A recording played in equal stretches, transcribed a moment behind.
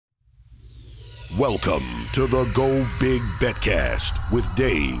Welcome to the Go Big Betcast with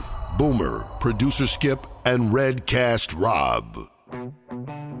Dave, Boomer, producer Skip, and Redcast Rob.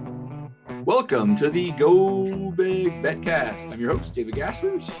 Welcome to the Go Big Betcast. I'm your host, David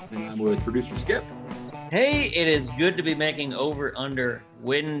Gaspers, and I'm with producer Skip. Hey, it is good to be making over-under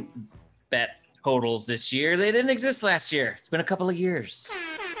win bet totals this year. They didn't exist last year. It's been a couple of years.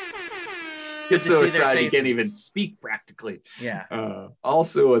 Skip's so excited he can't even speak practically. Yeah.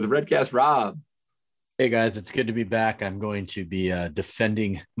 Also with Redcast Rob. Hey guys, it's good to be back. I'm going to be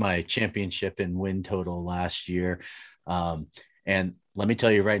defending my championship in win total last year. And let me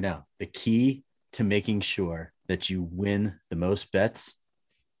tell you right now, the key to making sure that you win the most bets,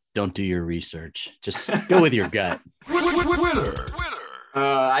 don't do your research. Just go with your gut. Winner.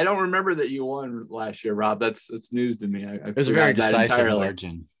 I don't remember that you won last year, Rob. That's news to me. It was a very decisive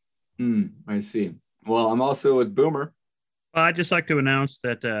margin. I see. Well, I'm also with Boomer. I'd just like to announce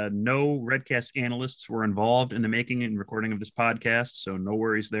that no Redcast analysts were involved in the making and recording of this podcast, so no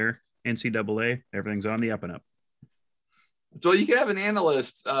worries there. NCAA, everything's on the up and up. So you can have an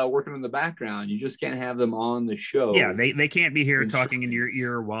analyst working in the background. You just can't have them on the show. Yeah, they can't be here talking in your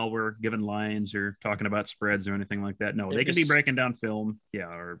ear while we're giving lines or talking about spreads or anything like that. No, they can be breaking down film. Yeah,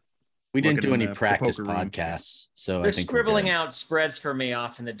 or we didn't do any practice podcasts, so they're I think scribbling out spreads for me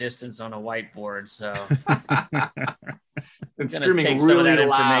off in the distance on a whiteboard. So and screaming take some of that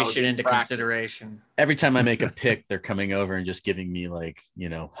information into consideration. Every time I make a pick, they're coming over and just giving me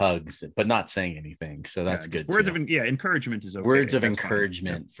hugs, but not saying anything. So that's good. Words of encouragement is okay. Words of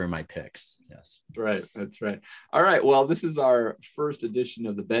encouragement for my picks. Yes, that's right. All right. Well, this is our first edition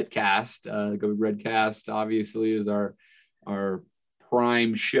of the Betcast. Go Redcast obviously is our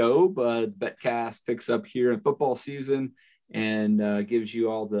prime show, but Betcast picks up here in football season and gives you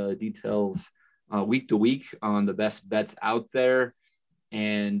all the details week to week on the best bets out there.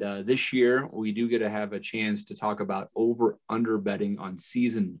 And this year we do get to have a chance to talk about over-under betting on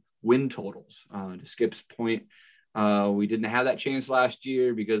season win totals. To Skip's point, we didn't have that chance last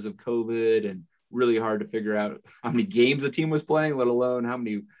year because of COVID and really hard to figure out how many games the team was playing, let alone how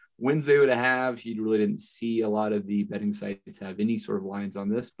many wins they would have. He really didn't see a lot of the betting sites have any sort of lines on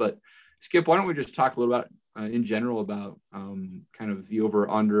this. But Skip, why don't we just talk a little about in general about kind of the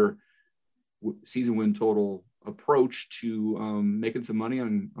over-under season win total approach to making some money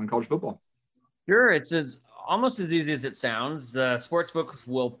on college football? Sure. It's almost as easy as it sounds. The sportsbook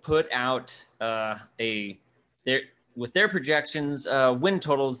will put out with their projections, win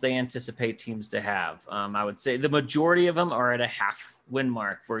totals they anticipate teams to have. I would say the majority of them are at a half win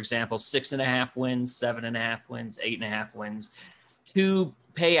mark. For example, 6.5 wins, 7.5 wins, 8.5 wins to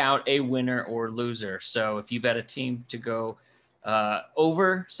pay out a winner or loser. So if you bet a team to go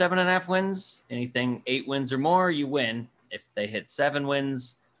over 7.5 wins, anything 8 wins or more, you win. If they hit 7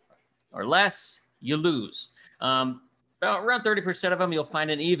 wins or less, you lose. About around 30% of them, you'll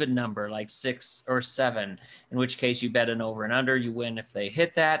find an even number like 6 or 7, in which case you bet an over and under, you win if they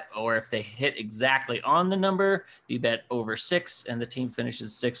hit that, or if they hit exactly on the number, you bet over 6 and the team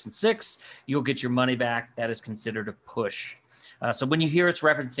finishes 6-6, you'll get your money back. That is considered a push. So when you hear it's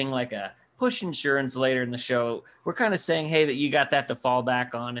referencing like a push insurance later in the show, we're kind of saying, hey, that you got that to fall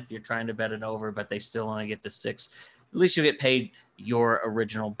back on if you're trying to bet an over, but they still only get to 6. At least you'll get paid your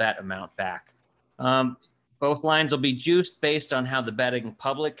original bet amount back. Both lines will be juiced based on how the betting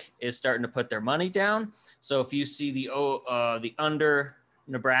public is starting to put their money down. So if you see the under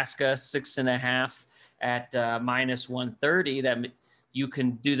Nebraska 6.5 at minus 130, that you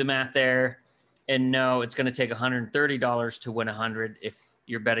can do the math there and know it's going to take $130 to win 100 if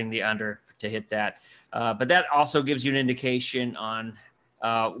you're betting the under to hit that. But that also gives you an indication on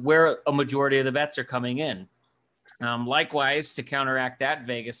where a majority of the bets are coming in. Likewise, to counteract that,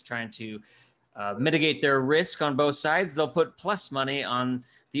 Vegas trying to mitigate their risk on both sides, they'll put plus money on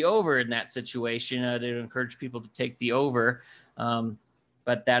the over in that situation to encourage people to take the over.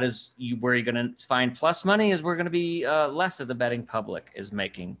 But that is where you're going to find plus money is we're going to be less of the betting public is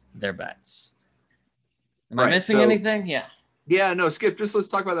making their bets. Am I missing anything? Yeah. Yeah, no, Skip, just let's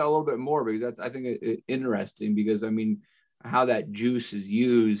talk about that a little bit more because that's, I think, interesting because, I mean, how that juice is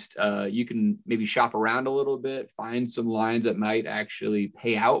used, you can maybe shop around a little bit, find some lines that might actually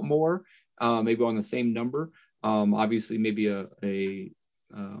pay out more. Maybe on the same number. Obviously, maybe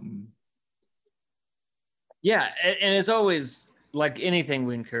Yeah, and it's always like anything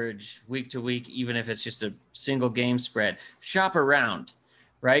we encourage week to week, even if it's just a single game spread. Shop around,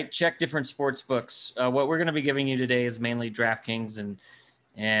 right? Check different sports books. What we're going to be giving you today is mainly DraftKings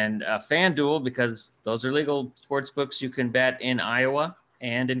and FanDuel because those are legal sports books you can bet in Iowa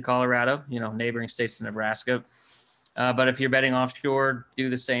and in Colorado, neighboring states to Nebraska. But if you're betting offshore, do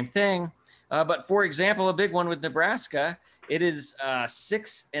the same thing. But for example, a big one with Nebraska, it is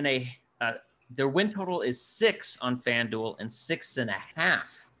their win total is 6 on FanDuel and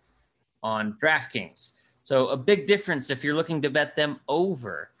 6.5 on DraftKings. So a big difference if you're looking to bet them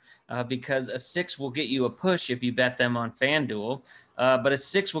over, because a 6 will get you a push if you bet them on FanDuel, but a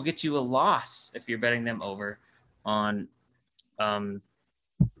 6 will get you a loss if you're betting them over on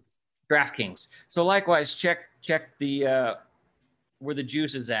DraftKings. So likewise, check the where the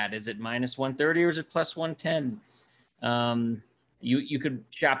juice is at. Is it minus 130 or is it plus 110? You could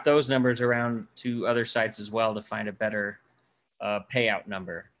shop those numbers around to other sites as well to find a better payout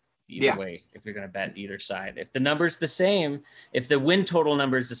number either way, if you're going to bet either side. If the number's the same, if the win total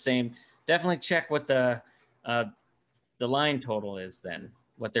number is the same, definitely check what the line total is then,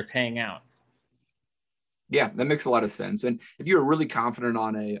 what they're paying out. Yeah, that makes a lot of sense. And if you're really confident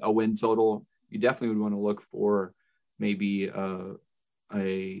on a win total, you definitely would want to look for maybe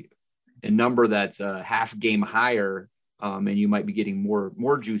a number that's a half game higher, and you might be getting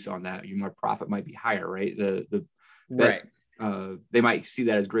more juice on that. Your profit might be higher, right? Right. They might see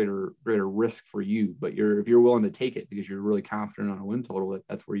that as greater risk for you, but if you're willing to take it because you're really confident on a win total,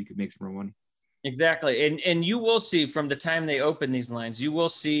 that's where you could make some more money. Exactly. And you will see from the time they open these lines, you will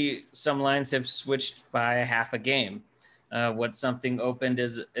see some lines have switched by a half a game. What something opened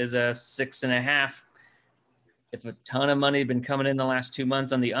is a 6.5. If a ton of money had been coming in the last 2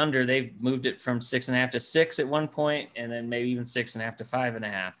 months on the under, they've moved it from 6.5 to 6 at one point, and then maybe even 6.5 to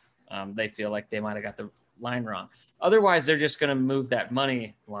 5.5. They feel like they might have got the line wrong. Otherwise, they're just going to move that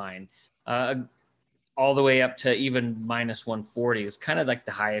money line all the way up to even minus 140 is kind of like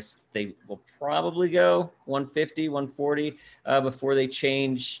the highest they will probably go, 150, 140, before they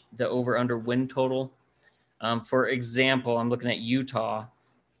change the over-under win total. For example, I'm looking at Utah.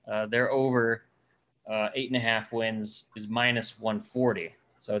 They're over 8.5 wins is minus 140.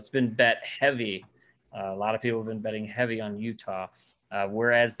 So it's been bet heavy. A lot of people have been betting heavy on Utah,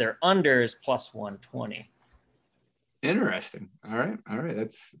 whereas their under is plus 120. Interesting. All right.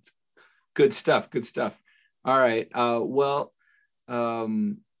 That's good stuff. All right.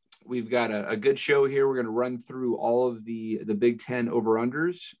 We've got a good show here. We're going to run through all of the Big Ten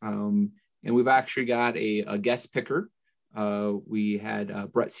over-unders. And we've actually got a guest picker. We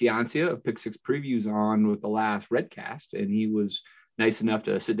had Brett Ciancia of Pick Six Previews on with the last Redcast, and he was nice enough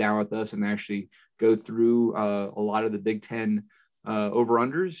to sit down with us and actually go through a lot of the Big Ten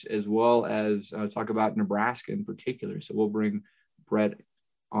over-unders, as well as talk about Nebraska in particular. So we'll bring Brett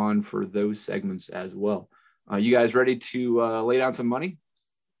on for those segments as well. You guys ready to lay down some money?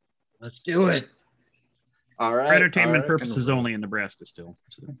 Let's do it. All right. For entertainment purposes only in Nebraska still.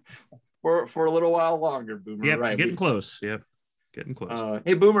 So. For a little while longer, Boomer. Yep, right. Getting close. Yep. Getting close.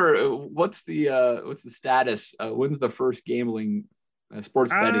 Hey, Boomer, what's the status? When's the first gambling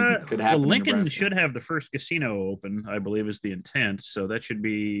sports betting could happen? Well, Lincoln should have the first casino open, I believe is the intent. So that should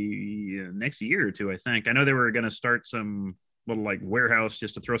be next year or two, I think. I know they were going to start some little like warehouse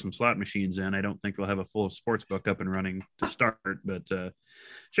just to throw some slot machines in. I don't think they'll have a full sports book up and running to start, but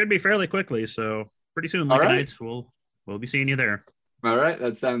should be fairly quickly. So pretty soon, Lincolnites, we'll be seeing you there. All right,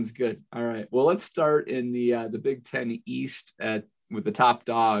 that sounds good. All right, well, let's start in the Big Ten East with the top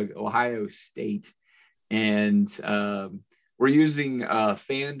dog, Ohio State, and we're using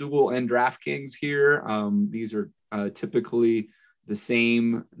FanDuel and DraftKings here. These are typically the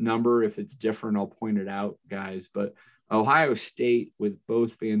same number. If it's different, I'll point it out, guys. But Ohio State with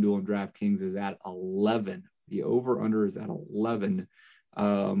both FanDuel and DraftKings is at 11. The over-under is at 11.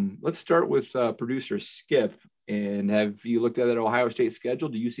 Let's start with producer Skip. And have you looked at that Ohio State schedule?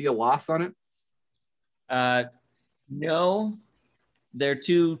 Do you see a loss on it? No. Their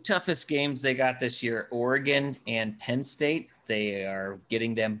two toughest games they got this year, Oregon and Penn State. They are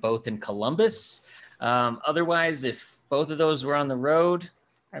getting them both in Columbus. Otherwise, if both of those were on the road,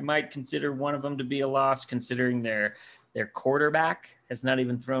 I might consider one of them to be a loss, considering their quarterback has not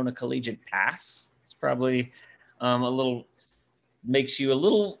even thrown a collegiate pass. It's probably makes you a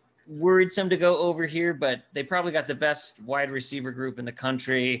little worrisome to go over here, but they probably got the best wide receiver group in the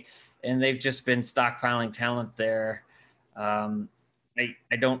country, and they've just been stockpiling talent there.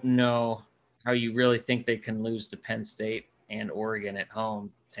 I don't know how you really think they can lose to Penn State and Oregon at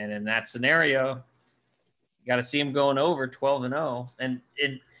home. And in that scenario, you got to see them going over 12-0. And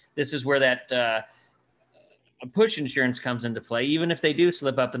this is where that push insurance comes into play. Even if they do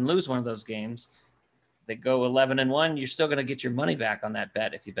slip up and lose one of those games, they go 11-1, you're still going to get your money back on that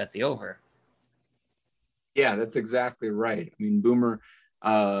bet if you bet the over. Yeah, that's exactly right. I mean, Boomer,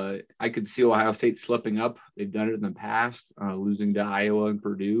 I could see Ohio State slipping up. They've done it in the past, losing to Iowa and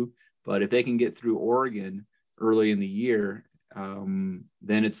Purdue. But if they can get through Oregon early in the year, then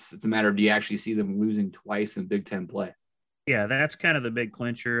it's a matter of, do you actually see them losing twice in Big Ten play? Yeah, that's kind of the big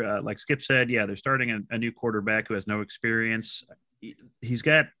clincher. Like Skip said, yeah, they're starting a new quarterback who has no experience. He's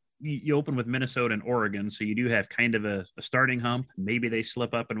got, you open with Minnesota and Oregon, so you do have kind of a starting hump. Maybe they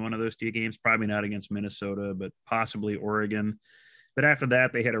slip up in one of those two games, probably not against Minnesota, but possibly Oregon. But after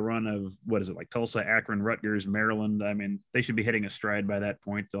that, they had a run of, what is it, like Tulsa, Akron, Rutgers, Maryland. I mean, they should be hitting a stride by that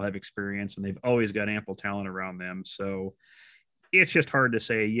point. They'll have experience, and they've always got ample talent around them. So it's just hard to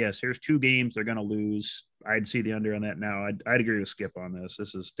say, yes, here's two games they're going to lose. I'd see the under on that now. I'd agree with Skip on this.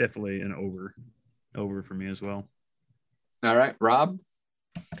 This is definitely an over for me as well. All right, Rob?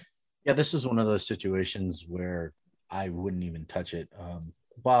 Yeah, this is one of those situations where I wouldn't even touch it.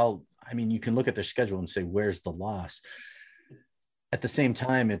 While, I mean, you can look at their schedule and say, where's the loss? At the same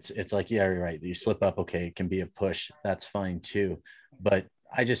time, it's like, yeah, you're right. You slip up, okay, it can be a push. That's fine too. But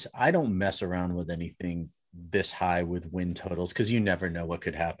I don't mess around with anything this high with win totals, because you never know what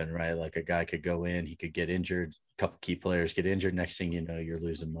could happen, right? Like a guy could go in, he could get injured, a couple key players get injured. Next thing you know, you're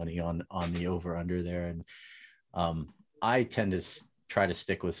losing money on the over under there. And I tend to try to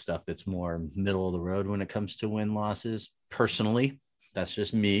stick with stuff that's more middle of the road when it comes to win losses. Personally, that's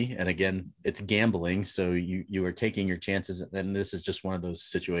just me. And again, it's gambling. So you are taking your chances. And this is just one of those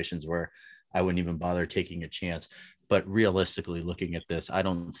situations where I wouldn't even bother taking a chance. But realistically, looking at this, I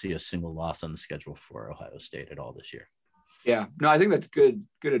don't see a single loss on the schedule for Ohio State at all this year. Yeah, no, I think that's good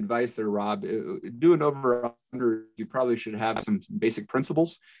advice there, Rob. Doing over under, you probably should have some basic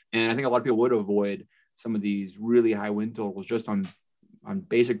principles. And I think a lot of people would avoid some of these really high win totals just on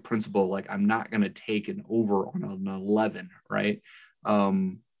basic principle. Like, I'm not going to take an over on an 11, right?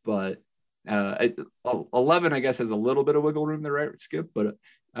 But 11, I guess, has a little bit of wiggle room there, right, Skip? But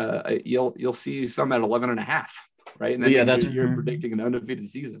you'll see some at 11.5, right? And then you're predicting an undefeated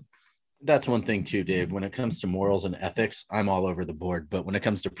season. That's one thing too, Dave. When it comes to morals and ethics, I'm all over the board. But when it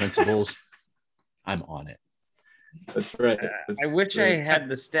comes to principles, I'm on it. That's right. I wish I had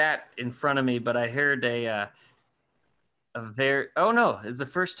the stat in front of me, but I heard it's the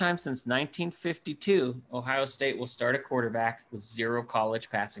first time since 1952 Ohio State will start a quarterback with 0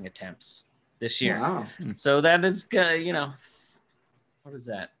 college passing attempts this year. Wow. So that is, what is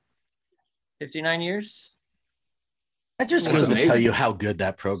that? 59 years? That just goes to tell you how good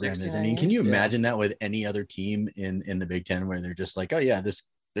that program is. I mean, can you imagine that with any other team in the Big Ten, where they're just like, oh yeah,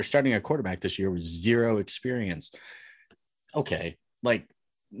 they're starting a quarterback this year with 0 experience. Okay. Like,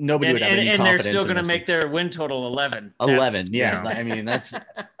 nobody would have any confidence. And they're still going to make their win total 11. 11. Yeah. I mean, that's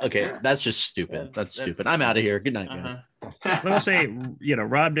okay. That's just stupid. That's stupid. I'm out of here. Good night, guys. But I'll say,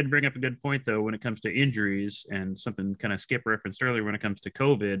 Rob did bring up a good point though, when it comes to injuries, and something kind of Skip referenced earlier when it comes to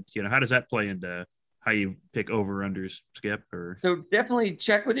COVID, how does that play into how you pick over-unders, Skip? Or so definitely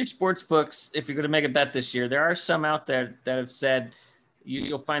check with your sports books if you're going to make a bet this year. There are some out there that have said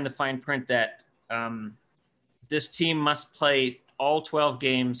you'll find the fine print that this team must play all 12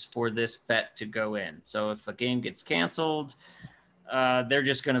 games for this bet to go in. So if a game gets canceled, they're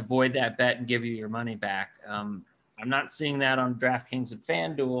just going to void that bet and give you your money back. I'm not seeing that on DraftKings and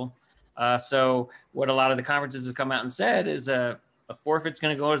FanDuel. So what a lot of the conferences have come out and said is a forfeit's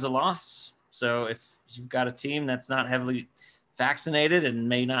going to go as a loss. So if you've got a team that's not heavily vaccinated and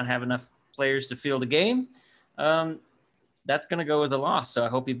may not have enough players to field a game, that's going to go as a loss. So I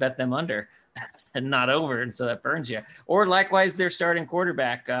hope you bet them under and not over, and so that burns you. Or likewise, their starting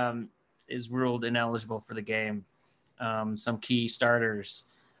quarterback is ruled ineligible for the game. Some key starters.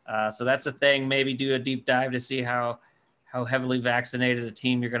 So that's a thing. Maybe do a deep dive to see how heavily vaccinated a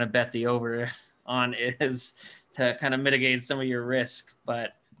team you're going to bet the over on is, to kind of mitigate some of your risk.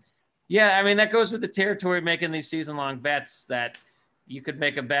 But yeah, I mean, that goes with the territory, making these season-long bets, that you could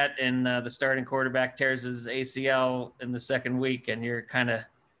make a bet and the starting quarterback tears his ACL in the second week and you're kind of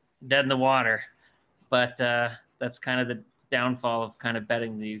dead in the water. But that's kind of the downfall of kind of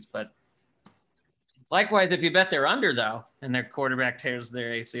betting these. But likewise, if you bet they're under, though, and their quarterback tears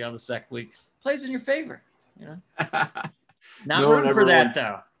their ACL the second week, plays in your favor. Not rooting for that,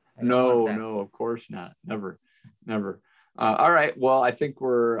 though. No, of course not. Never. All right. Well, I think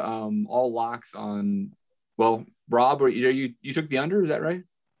we're all locks on. Well, Rob, you took the under, is that right?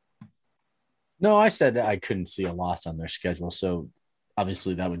 No, I said I couldn't see a loss on their schedule, so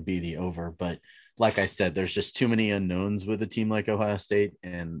obviously that would be the over. But like I said, there's just too many unknowns with a team like Ohio State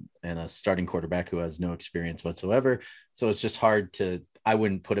and a starting quarterback who has no experience whatsoever. So it's just hard to. I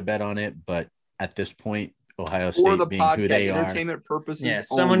wouldn't put a bet on it, but at this point, Ohio State being who they are, entertainment purposes. Yeah,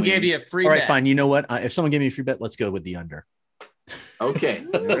 someone gave you a free bet. All right, fine. You know what? If someone gave me a free bet, let's go with the under. Okay.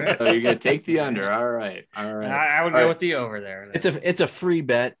 So you're going to take the under. All right. I would go with the over there. It's a free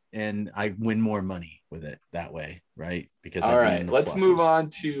bet and I win more money. with it that way, right? Because all I'd be right, in the let's pluses. move on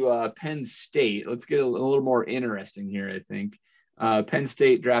to Penn State. Let's get a little more interesting here. I think Penn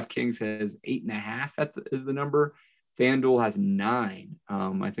State DraftKings has 8.5 is the number. FanDuel has 9.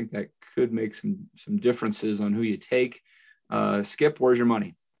 I think that could make some differences on who you take. Skip, where's your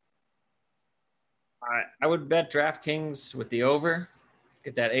money? I would bet DraftKings with the over,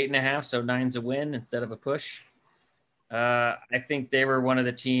 get that 8.5, so 9's a win instead of a push. I think they were one of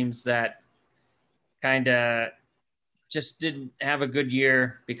the teams that kind of just didn't have a good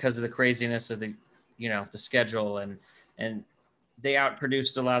year because of the craziness of the schedule, and they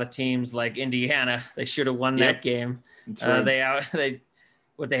outproduced a lot of teams like Indiana. They should have won that game. Right. They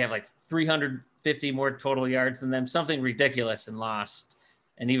have like 350 more total yards than them, something ridiculous, and lost.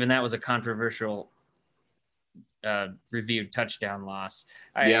 And even that was a controversial reviewed touchdown loss.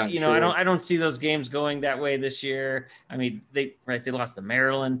 I don't see those games going that way this year. I mean, they lost to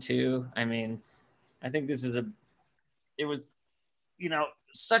Maryland too. I mean, I think it was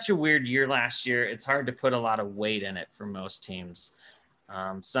such a weird year last year. It's hard to put a lot of weight in it for most teams.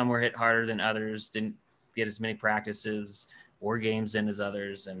 Some were hit harder than others, didn't get as many practices or games in as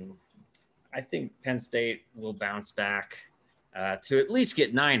others. And I think Penn State will bounce back to at least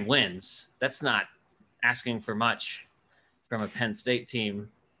get 9 wins. That's not asking for much from a Penn State team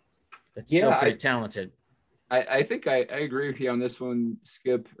that's still pretty talented. I think I agree with you on this one,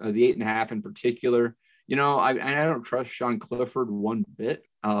 Skip, the 8.5 in particular. I don't trust Sean Clifford one bit,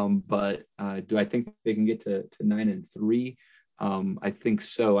 but do I think they can get to 9-3? I think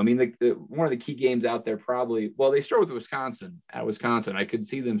so. I mean, one of the key games out there probably, well, they start with Wisconsin. At Wisconsin, I could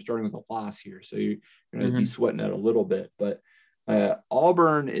see them starting with a loss here, so you're going to be sweating it a little bit. But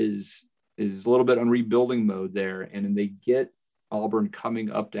Auburn is a little bit on rebuilding mode there, and they get Auburn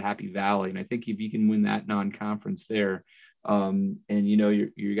coming up to Happy Valley, and I think if you can win that non-conference there, and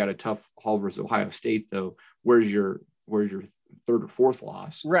you got a tough haul versus Ohio State, though, where's your third or fourth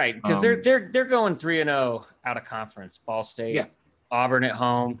loss? Right, because they're going 3-0 out of conference. Ball State, Auburn at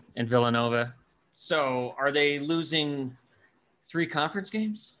home, and Villanova. So are they losing 3 conference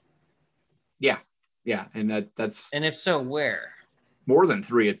games? Yeah, and that's and if so, where? More than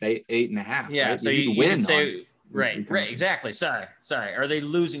 3 at 8.5. Yeah, right? So you win. Can say right, exactly. Sorry. Are they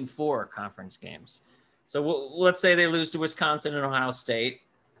losing 4 conference games? So let's say they lose to Wisconsin and Ohio State.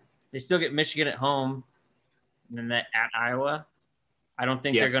 They still get Michigan at home, and then at Iowa. I don't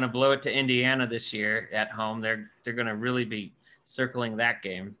think they're going to blow it to Indiana this year at home. They're going to really be circling that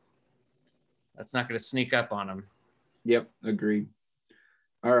game. That's not going to sneak up on them. Yep, agreed.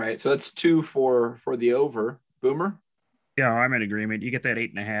 All right, so that's 2 for the over. Boomer? Yeah, I'm in agreement. You get that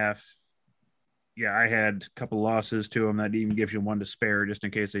 8.5. Yeah, I had a couple losses to them. That even gives you 1 to spare just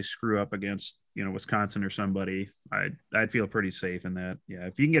in case they screw up against, Wisconsin or somebody. I'd feel pretty safe in that. Yeah,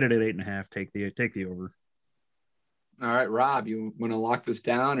 if you can get it at 8.5, take the over. All right, Rob, you want to lock this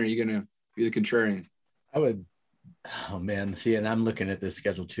down, or are you going to be the contrarian? I would. Oh man, see, and I'm looking at this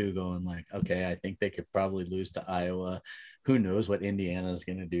schedule too, going like, okay, I think they could probably lose to Iowa. Who knows what Indiana is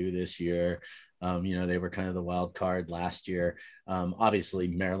going to do this year? They were kind of the wild card last year. Obviously,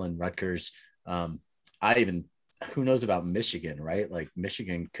 Maryland, Rutgers. Who knows about Michigan, right? Like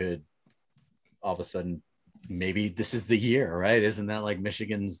Michigan could all of a sudden, maybe this is the year, right? Isn't that like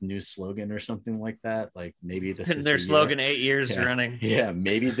Michigan's new slogan or something like that? Like maybe this is their slogan year. 8 years running. Yeah,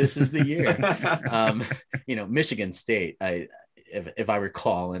 maybe this is the year. Michigan State, if I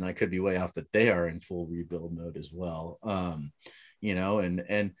recall, and I could be way off, but they are in full rebuild mode as well.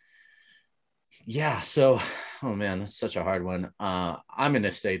 So, oh man, that's such a hard one. I'm going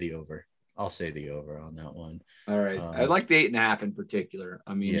to say the over. I'll say the over on that one. All right. I like the 8.5 in particular.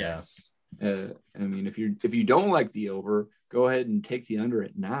 I mean, yes. If you don't like the over, go ahead and take the under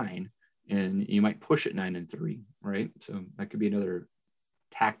at 9, and you might push it 9-3, right? So that could be another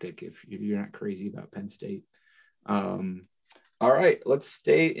tactic if you're not crazy about Penn State. All right, let's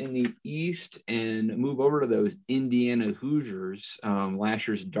stay in the East and move over to those Indiana Hoosiers, last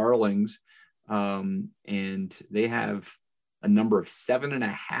year's darlings, and they have a number of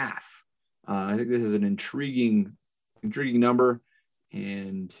 7.5. I think this is an intriguing number.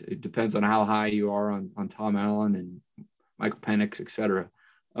 And it depends on how high you are on Tom Allen and Michael Penix, et cetera.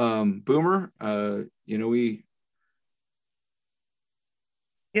 Boomer,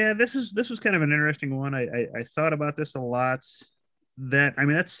 this was kind of an interesting one. I thought about this a lot. That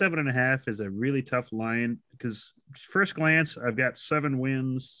 7.5 is a really tough line because first glance, I've got 7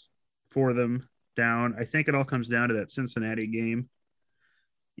 wins for them down. I think it all comes down to that Cincinnati game.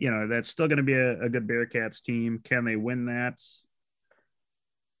 That's still going to be a good Bearcats team. Can they win that?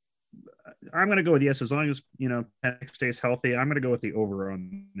 I'm going to go with yes, as long as, Penn stays healthy. I'm going to go with the over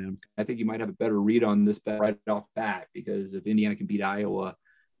on them. I think you might have a better read on this bet right off bat, because if Indiana can beat Iowa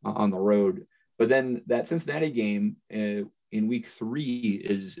on the road, but then that Cincinnati game in week 3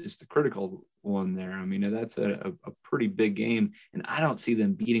 is the critical one there. I mean, that's a pretty big game, and I don't see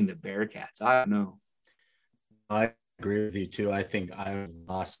them beating the Bearcats. I don't know. I agree with you too. I think I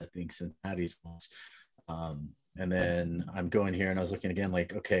lost. I think Cincinnati's lost. And then I'm going here and I was looking again,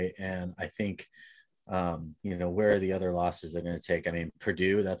 like, okay. And I think, where are the other losses they're going to take? I mean,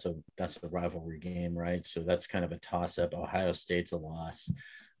 Purdue, that's a rivalry game, right? So that's kind of a toss up. Ohio State's a loss.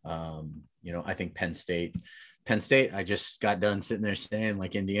 I think Penn State, I just got done sitting there saying,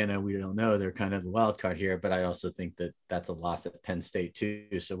 like, Indiana, we don't know. They're kind of the wild card here, but I also think that that's a loss at Penn State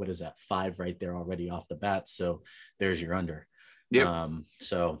too. So what is that? 5 right there already off the bat. So there's your under. Yep.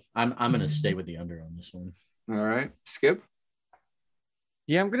 So I'm going to stay with the under on this one. All right. Skip?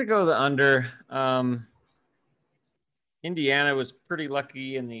 Yeah, I'm going to go the under. Indiana was pretty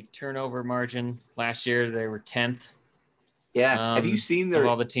lucky in the turnover margin last year. They were 10th. Yeah. Have you seen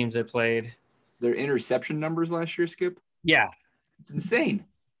all the teams that played? Their interception numbers last year, Skip? Yeah. It's insane.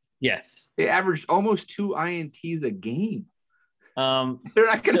 Yes. They averaged almost 2 INTs a game. They're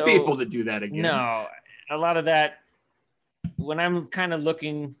not going to be able to do that again. No. A lot of that, when I'm kind of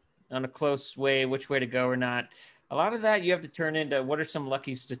looking on a close way, which way to go or not, a lot of that you have to turn into what are some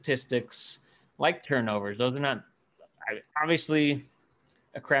lucky statistics like turnovers. Those are not obviously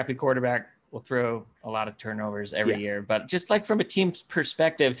a crappy quarterback will throw a lot of turnovers every year, but just like from a team's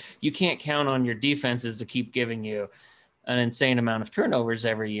perspective, you can't count on your defenses to keep giving you an insane amount of turnovers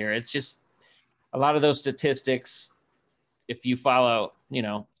every year. It's just a lot of those statistics. If you follow,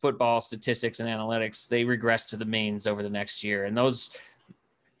 football statistics and analytics, they regress to the means over the next year. And those,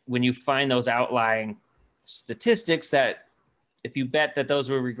 when you find those outlying statistics that if you bet that those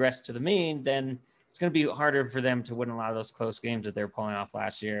will regress to the mean, then it's going to be harder for them to win a lot of those close games that they're pulling off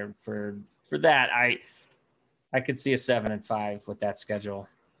last year. For that, I could see a 7-5 with that schedule.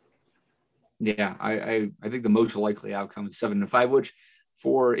 Yeah, I think the most likely outcome is 7-5, which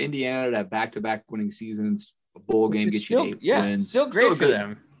for Indiana to have back-to-back winning seasons, a bowl game gets you 8 wins. Still great for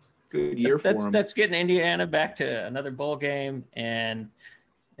them. Good year for them. That's getting Indiana back to another bowl game, and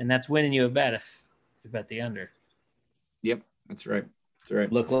that's winning you a bet if you bet the under. Yep, that's right. That's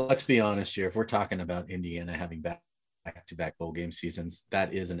right. Look, let's be honest here. If we're talking about Indiana having back-to-back bowl game seasons,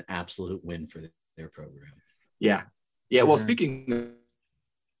 that is an absolute win for their program. Yeah. Yeah. Well, speaking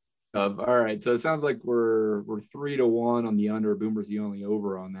of, all right. So it sounds like we're 3-1 on the under. Boomer's the only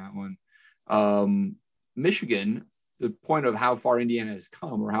over on that one. Michigan, the point of how far Indiana has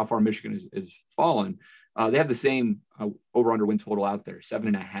come or how far Michigan has fallen, they have the same over-under win total out there,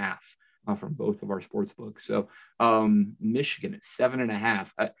 7.5 from both of our sports books. So Michigan at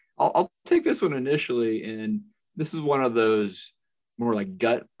 7.5. I'll take this one initially, and this is one of those more like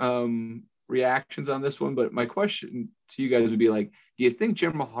gut reactions on this one. But my question to you guys would be like, do you think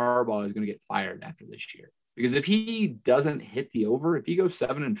Jim Harbaugh is going to get fired after this year? Because if he doesn't hit the over, if he goes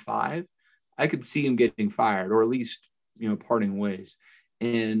 7-5, I could see him getting fired, or at least, parting ways.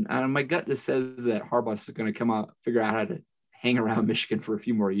 And my gut just says that Harbaugh's going to come out, figure out how to hang around Michigan for a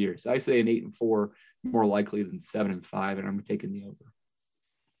few more years. I say an 8-4 more likely than 7-5, and I'm taking the over.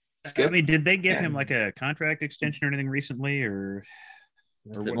 Skip? I mean, did they give him like a contract extension or anything recently, or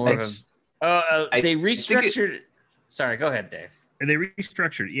more of they restructured? Sorry, go ahead, Dave. They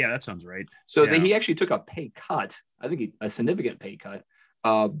restructured. Yeah, that sounds right. So he actually took a pay cut. I think a significant pay cut.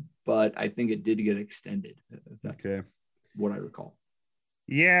 But I think it did get extended. That's what I recall.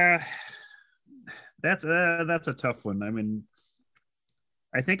 Yeah, that's a tough one. I mean,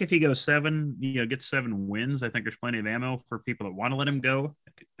 I think if he goes 7, gets 7 wins, I think there's plenty of ammo for people that want to let him go.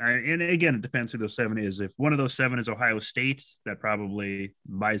 And again, it depends who those 7 is. If one of those 7 is Ohio State, that probably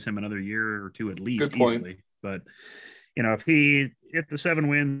buys him another year or 2 at least easily. But if the 7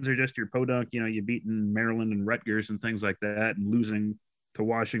 wins are just your podunk, you've beaten Maryland and Rutgers and things like that, and losing to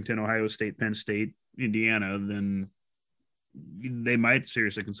Washington, Ohio State, Penn State, Indiana, then they might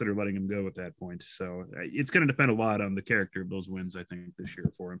seriously consider letting him go at that point. So it's going to depend a lot on the character of those wins, I think, this year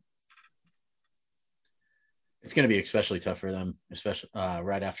for him. It's going to be especially tough for them, especially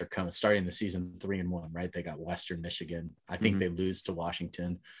right after starting the season 3-1, right? They got Western Michigan. I think they lose to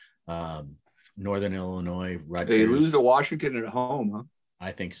Washington, Northern Illinois, Rutgers. They lose to Washington at home, huh?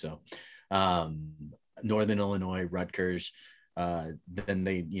 I think so. Northern Illinois, Rutgers. Then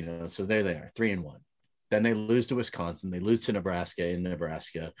they, so there they are, 3-1. Then they lose to Wisconsin. They lose to Nebraska in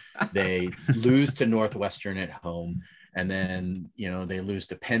Nebraska. They lose to Northwestern at home. And then, they lose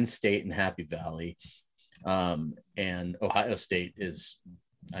to Penn State in Happy Valley. And Ohio State is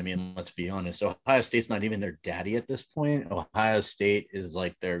I mean, let's be honest. Ohio State's not even their daddy at this point. Ohio State is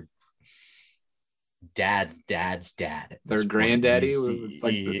like their dad's dad. Their granddaddy. It's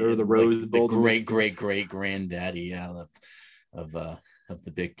like they're the Rose Bowl. The great granddaddy, of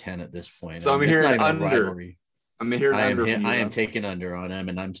the Big Ten at this point. So I'm hearing not even under. A rivalry. I'm hearing under. I am taking under on him,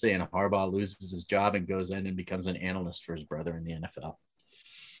 and I'm saying Harbaugh loses his job and goes in and becomes an analyst for his brother in the NFL.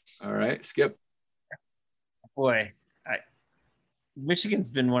 All right, Skip. Boy, Michigan's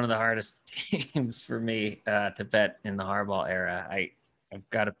been one of the hardest teams for me to bet in the Harbaugh era. I've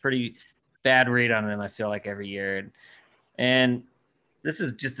got a pretty bad read on them, I feel like, every year. And this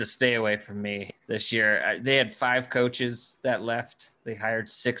is just a stay away from me this year. They had 5 coaches that left. They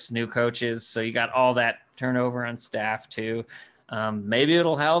hired 6 new coaches. So you got all that turnover on staff too. Maybe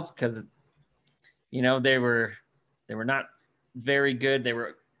it'll help because, they were not very good. They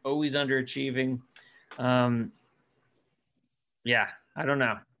were always underachieving. Yeah, I don't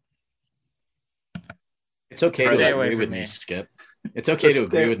know. It's okay to agree with me, Skip. It's okay to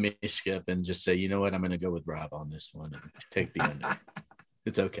agree with me, Skip, and just say, you know what, I'm going to go with Rob on this one and take the under.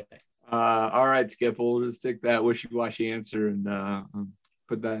 It's okay. All right, Skip, we'll just take that wishy-washy answer and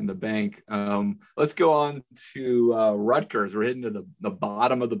put that in the bank. Let's go on to Rutgers. We're hitting to the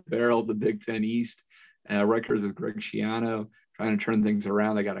bottom of the barrel of the Big Ten East. Rutgers with Greg Schiano trying to turn things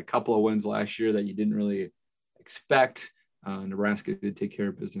around. They got a couple of wins last year that you didn't really expect. Nebraska did take care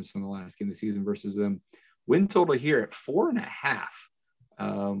of business in the last game of the season versus them. Win total here at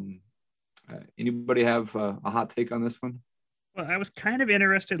 4.5. Anybody have a hot take on this one? Well, I was kind of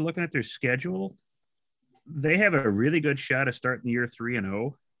interested looking at their schedule. They have a really good shot of starting the year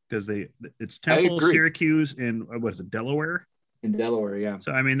 3-0 because it's Temple, Syracuse, and what is it, Delaware? In Delaware, yeah.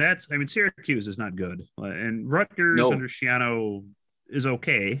 So Syracuse is not good, and Rutgers under Schiano is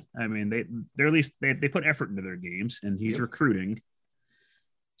okay. I mean, they're at least they put effort into their games, and he's recruiting.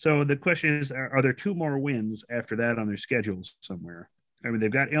 So the question is, are there 2 more wins after that on their schedules somewhere? I mean,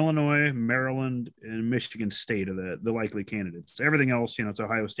 they've got Illinois, Maryland, and Michigan State are the likely candidates. Everything else, it's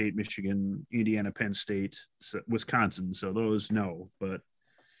Ohio State, Michigan, Indiana, Penn State, Wisconsin. So those, no. But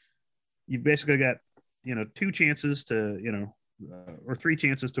you've basically got, 2 chances to, or 3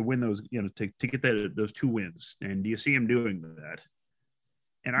 chances to win those, to get those 2 wins. And do you see him doing that?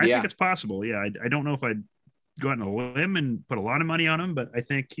 And I think it's possible. Yeah, I don't know if I'd go out on a limb and put a lot of money on him, but I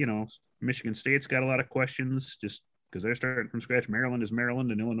think, Michigan State's got a lot of questions just because they're starting from scratch. Maryland is Maryland,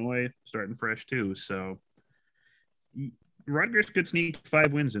 and Illinois starting fresh too. So Rutgers could sneak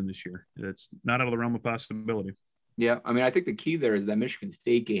 5 wins in this year. It's not out of the realm of possibility. Yeah, I mean, I think the key there is that Michigan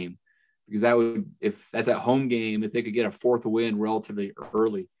State game, because that would, if that's at home game, if they could get a 4th win relatively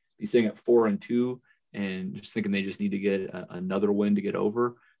early, be sitting at 4-2, and just thinking they just need to get another win to get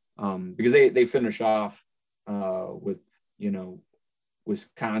over, because they finish off with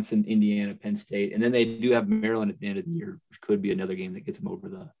Wisconsin, Indiana, Penn State, and then they do have Maryland at the end of the year, which could be another game that gets them over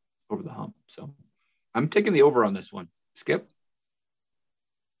the hump. So I'm taking the over on this one. Skip.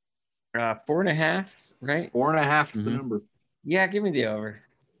 4.5, right? 4.5 is the number. Yeah, give me the over.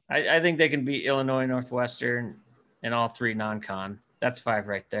 I think they can beat Illinois, Northwestern, and all 3 non-con. That's 5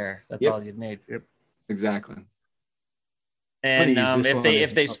 right there. That's all you'd need. Yep, exactly. And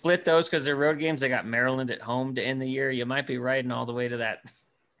if they split those because they're road games, they got Maryland at home to end the year. You might be riding all the way to that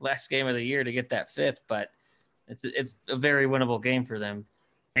last game of the year to get that 5th, but it's a very winnable game for them.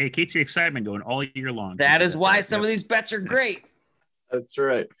 Hey, it keeps the excitement going all year long. That is why some of these bets are great. That's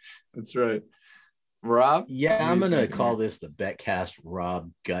right. Rob? Yeah, I'm going to call this the Betcast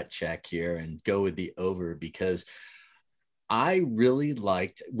Rob gut check here and go with the over because I really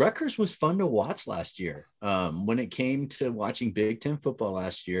liked Rutgers was fun to watch last year. When it came to watching Big Ten football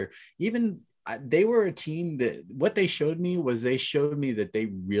last year, they were a team that what they showed me that they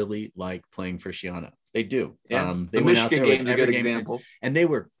really like playing for Schiano. They do. Yeah. They the went out Michigan there game's with a good every game, example. and they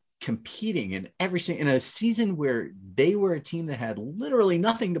were competing in a season where they were a team that had literally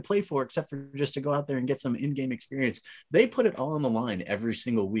nothing to play for except for just to go out there and get some in-game experience. They put it all on the line every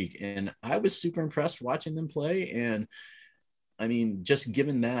single week, and I was super impressed watching them play. And I mean, just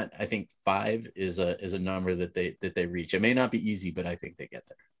given that, I think 5 is a number that they reach. It may not be easy, but I think they get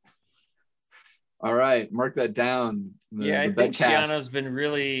there. All right, mark that down. I think Schiano's been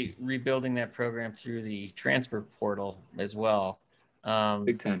really rebuilding that program through the transfer portal as well.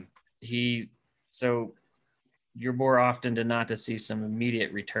 Big time. So you're more often to not to see some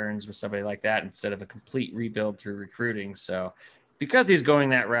immediate returns with somebody like that instead of a complete rebuild through recruiting. So because he's going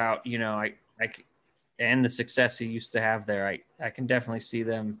that route, and the success he used to have there, I can definitely see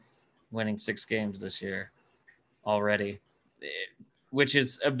them winning 6 games this year already. which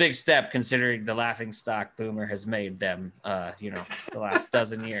is a big step considering the laughing stock Boomer has made them, the last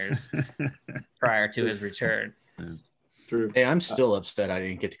dozen years prior to his return. True. Hey, I'm still upset I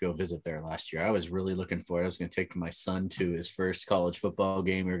didn't get to go visit there last year. I was really looking for it. I was going to take my son to his first college football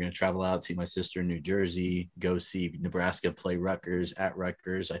game. We were going to travel out, see my sister in New Jersey, go see Nebraska play Rutgers at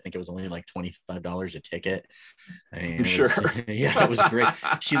Rutgers. I think it was only like $25 a ticket. I mean, it was great.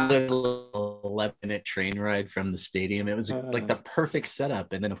 She lived a little 11-minute train ride from the stadium. It was like the perfect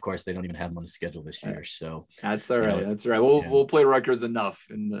setup. And then, of course, they don't even have them on the schedule this year. So that's all right. That's all right. We'll play Rutgers enough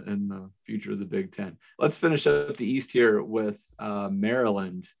in the future of the Big Ten. Let's finish up the East here with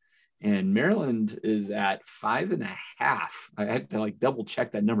Maryland, and Maryland is at 5.5. I had to double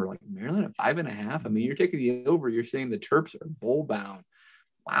check that number. Maryland at 5.5. I mean, you're taking the over. You're saying the Terps are bowl bound.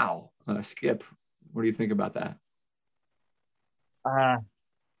 Wow. Skip, what do you think about that?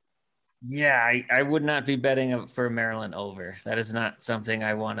 Yeah, I would not be betting for Maryland over. That is not something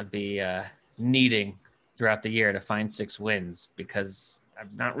I want to be needing throughout the year to find 6 wins, because I'm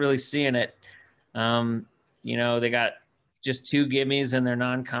not really seeing it. They got just 2 gimmies in their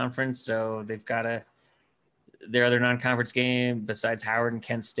non-conference, so they've got their other non-conference game besides Howard and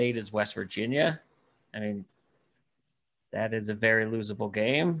Kent State is West Virginia. I mean, that is a very losable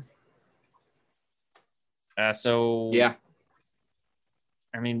game. Yeah.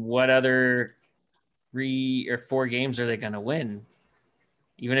 I mean, what other 3 or 4 games are they going to win?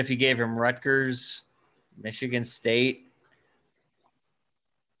 Even if you gave them Rutgers, Michigan State,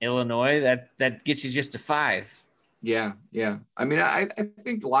 Illinois, that gets you just to 5. Yeah. I mean, I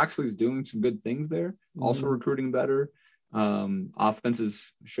think Loxley's doing some good things there. Also recruiting better. Offense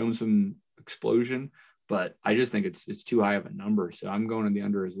has shown some explosion, but I just think it's too high of a number. So I'm going in the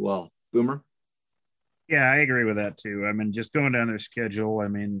under as well. Boomer? Yeah, I agree with that too. I mean, just going down their schedule, I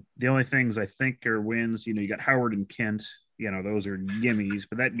mean, the only things I think are wins, you got Howard and Kent, those are gimmies,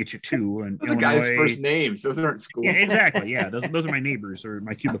 but that gets you 2. And those are guys' first names. Those aren't schools. Yeah, exactly. Yeah, those are my neighbors or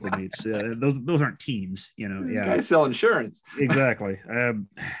my cubicle mates. Those aren't teams. These guys sell insurance. Exactly.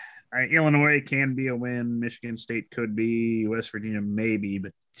 Illinois can be a win. Michigan State could be. West Virginia maybe,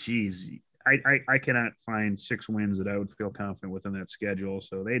 but geez, I cannot find 6 wins that I would feel confident with in that schedule.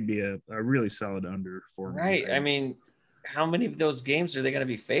 So they'd be a really solid under for me. Right. I mean, how many of those games are they going to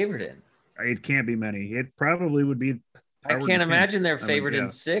be favored in? It can't be many. It probably would be. I can't imagine they're favored in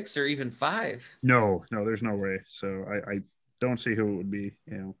 6 or even 5. No, there's no way. So I don't see who it would be.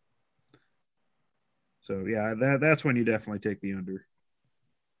 So yeah, that's when you definitely take the under.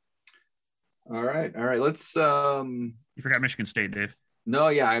 All right. Let's. You forgot Michigan State, Dave. No,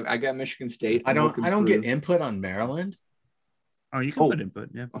 yeah, I got Michigan State. I don't get input on Maryland. Oh, you can put input.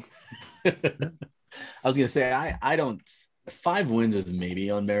 Yeah. I was gonna say I don't. 5 wins is maybe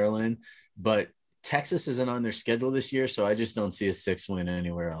on Maryland, but Texas isn't on their schedule this year, so I just don't see a 6 win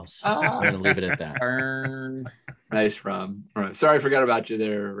anywhere else. I'm gonna leave it at that. Nice, Rob. All right. Sorry, I forgot about you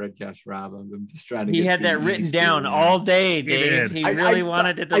there, Redcast Rob. I'm just trying to. He had that written down all day, Dave. He really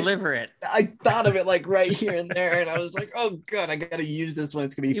wanted to deliver it. I thought of it right here and there, and I was like, "Oh God, I got to use this one.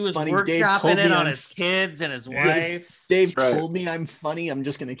 It's gonna be he was funny." Dave told me on his kids and his wife. Dave told me I'm funny. I'm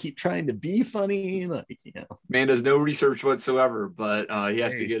just gonna keep trying to be funny. Man does no research whatsoever, but he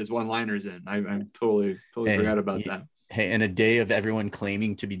has to get his one-liners in. I totally forgot about that. Hey, in a day of everyone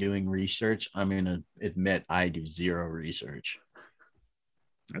claiming to be doing research, I'm going to admit I do 0 research.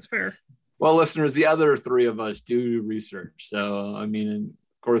 That's fair. Well, listeners, the other 3 of us do research. So, I mean, and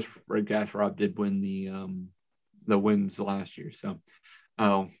of course, Redcast Rob did win the wins last year. So,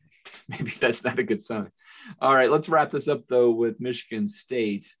 maybe that's not a good sign. All right, let's wrap this up, though, with Michigan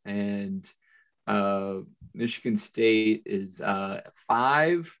State. And Michigan State is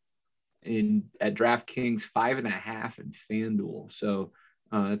 5 at DraftKings, 5.5 in FanDuel. So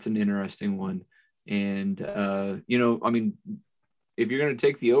that's an interesting one. And, I mean, if you're going to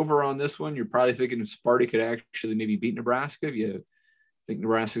take the over on this one, you're probably thinking if Sparty could actually maybe beat Nebraska. If you think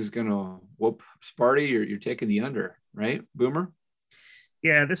Nebraska's going to whoop Sparty, you're taking the under, right, Boomer?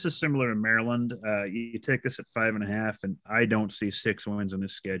 Yeah, this is similar to Maryland. You take this at 5.5, and I don't see 6 wins on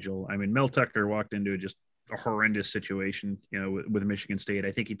this schedule. I mean, Mel Tucker walked into just a horrendous situation, with Michigan State.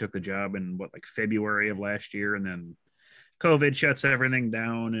 I think he took the job in February of last year, and then COVID shuts everything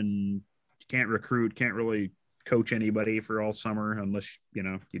down, and you can't recruit, can't really coach anybody for all summer unless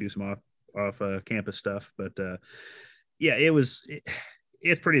you do some off campus stuff. But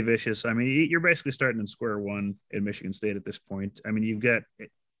it's pretty vicious. I mean, you're basically starting in square one at Michigan State at this point. I mean,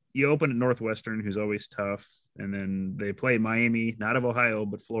 you open at Northwestern, who's always tough, and then they play Miami, not of Ohio,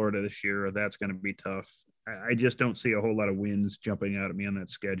 but Florida this year. That's going to be tough. I just don't see a whole lot of wins jumping out at me on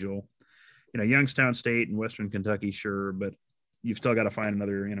that schedule. Youngstown State and Western Kentucky, sure, but you've still got to find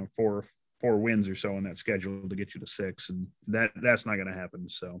another, four wins or so on that schedule to get you to 6, and that's not going to happen.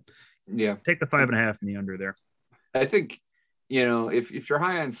 So Yeah, take the 5.5 in the under there. I think, if you're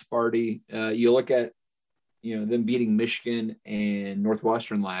high on Sparty, you look at, them beating Michigan and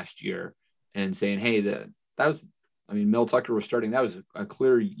Northwestern last year and saying, hey, that was, Mel Tucker was starting. That was a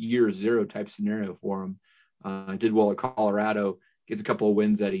clear year 0 type scenario for him. Did well at Colorado, gets a couple of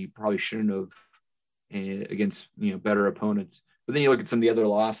wins that he probably shouldn't have against, better opponents. But then you look at some of the other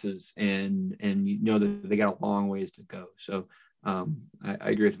losses and that they got a long ways to go. So I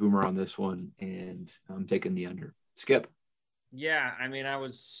agree with Boomer on this one, and I'm taking the under. Skip. Yeah, I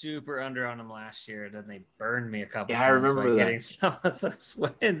was super under on them last year. Then they burned me a couple I times remember by that. getting some of those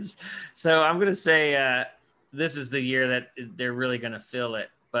wins. So I'm going to say this is the year that they're really going to fill it.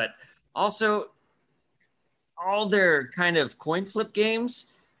 But also, all their kind of coin flip games,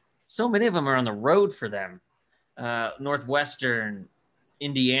 so many of them are on the road for them. Northwestern,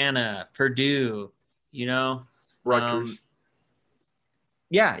 Indiana, Purdue, Rutgers.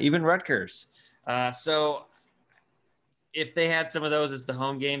 Yeah, even Rutgers. So if they had some of those as the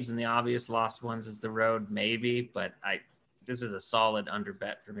home games and the obvious lost ones as the road, maybe. But this is a solid under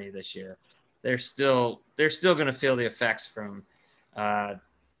bet for me this year. They're still going to feel the effects from that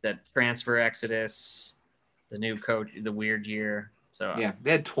transfer exodus, the new coach, the weird year. So yeah,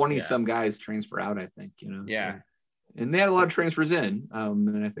 they had 20 some guys transfer out, I think. Yeah, so, and they had a lot of transfers in.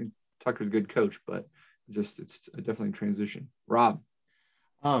 And I think Tucker's a good coach, but it's definitely a transition. Rob.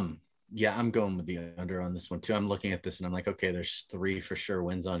 Yeah, I'm going with the under on this one too. I'm looking at this and I'm like, okay, there's 3 for sure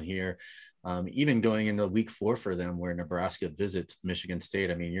wins on here. Even going into week 4 for them, where Nebraska visits Michigan State.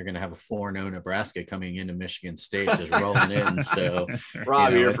 You're going to have a 4-0 Nebraska coming into Michigan State, just rolling in. So,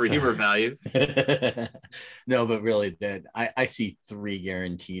 Rob, here for humor value. No, but really, that I see 3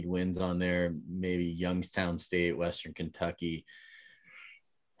 guaranteed wins on there. Maybe Youngstown State, Western Kentucky.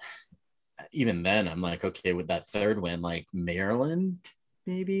 Even then, I'm like, okay, with that 3rd win, like Maryland.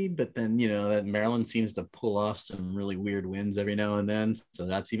 Maybe, but then that Maryland seems to pull off some really weird wins every now and then, so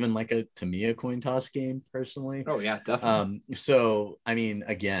that's even like a coin toss game personally. Oh yeah, definitely. So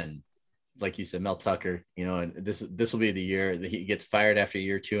again, like you said, Mel Tucker, and this will be the year that he gets fired after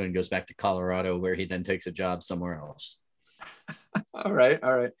year 2 and goes back to Colorado, where he then takes a job somewhere else. All right.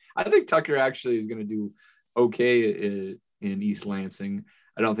 I think Tucker actually is going to do okay in East Lansing.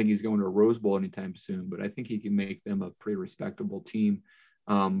 I don't think he's going to a Rose Bowl anytime soon, but I think he can make them a pretty respectable team.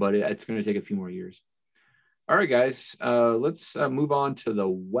 But it's going to take a few more years. All right, guys, let's move on to the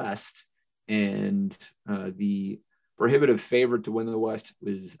West. And the prohibitive favorite to win the West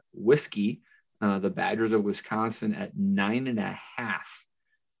was Whiskey, the Badgers of Wisconsin at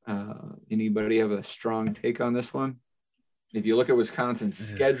 9.5. Anybody have a strong take on this one? If you look at Wisconsin's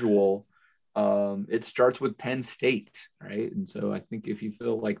schedule, it starts with Penn State, right? And so I think if you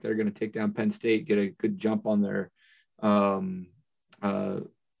feel like they're going to take down Penn State, get a good jump on their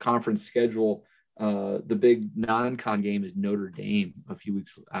conference schedule, the big non-con game is Notre Dame a few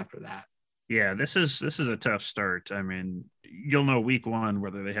weeks after that. Yeah, this is a tough start. You'll know week 1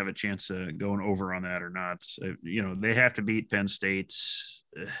 whether they have a chance of going over on that or not. They have to beat Penn State.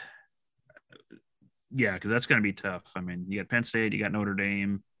 Yeah, because that's going to be tough. You got Penn State, you got Notre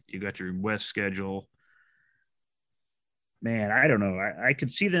Dame, you got your West schedule. Man, I don't know. I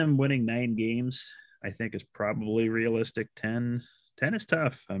could see them winning 9 games. I think is probably realistic. 10 is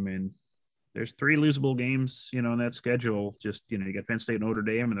tough. There's 3 losable games, in that schedule. Just, you got Penn State, Notre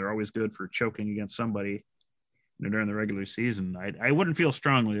Dame, and they're always good for choking against somebody during the regular season. I wouldn't feel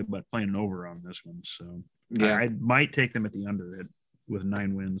strongly about playing an over on this one. So yeah, I might take them at the under with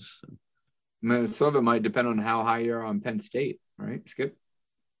 9 wins. Some of it might depend on how high you're on Penn State, right, Skip?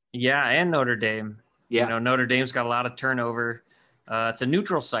 Yeah, and Notre Dame. Yeah. Notre Dame's got a lot of turnover. It's a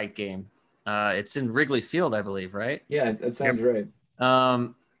neutral site game. It's in Wrigley Field, I believe, right? Yeah, that sounds right.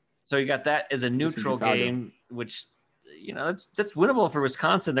 So you got that as a neutral game, which, that's winnable for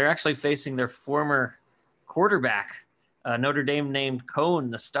Wisconsin. They're actually facing their former quarterback. Notre Dame named Cohn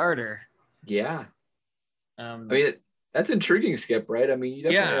the starter. Yeah. That's intriguing, Skip, right? You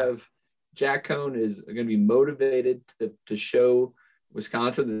definitely have Jack Cohn is going to be motivated to show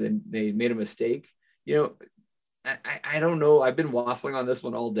Wisconsin that they made a mistake. I don't know. I've been waffling on this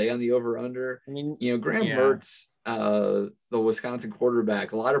one all day on the over-under. Graham Mertz, the Wisconsin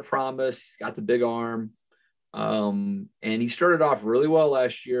quarterback, a lot of promise, got the big arm. And he started off really well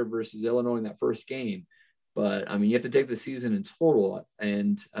last year versus Illinois in that first game. But, you have to take the season in total.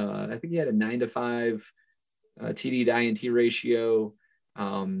 And I think he had a 9-5 TD to INT ratio.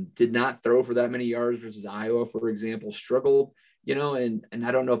 Did not throw for that many yards versus Iowa, for example, struggled and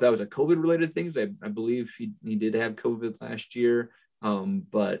I don't know if that was a COVID related thing. I believe he did have COVID last year.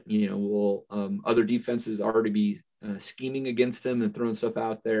 But will other defenses already be scheming against him and throwing stuff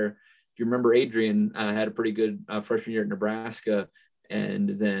out there? If you remember, Adrian had a pretty good freshman year at Nebraska, and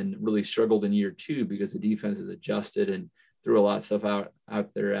then really struggled in year 2 because the defense has adjusted and threw a lot of stuff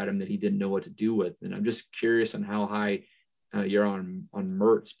out there at him that he didn't know what to do with. And I'm just curious on how high you're on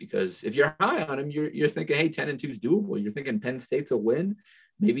Mertz, because if you're high on him, you're thinking, hey, 10-2 is doable. You're thinking Penn State's a win,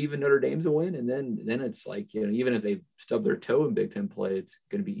 maybe even Notre Dame's a win. And then it's like, even if they stub their toe in Big Ten play, it's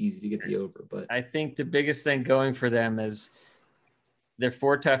going to be easy to get the over. But I think the biggest thing going for them is their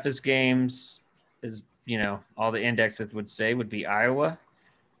 4 toughest games is, all the indexes would say would be Iowa,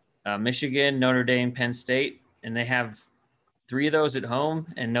 Michigan, Notre Dame, Penn State. And they have 3 of those at home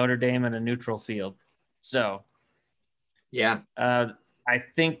and Notre Dame in a neutral field. So, yeah, I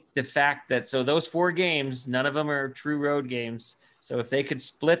think the fact that, so those 4 games, none of them are true road games. So if they could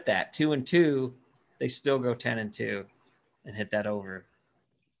split that 2-2, they still go 10-2 and hit that over.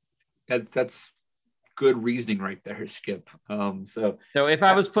 That's good reasoning right there, Skip. So if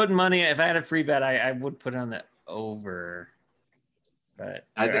I was putting money, if I had a free bet, I would put on the over. But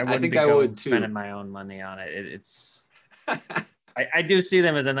I think I would too. Spending my own money on it. It's I do see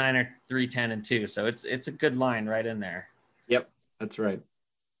them as a 9 or 3, 10-2. So it's a good line right in there. Yep, that's right.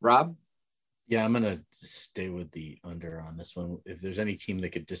 Rob? Yeah, I'm going to stay with the under on this one. If there's any team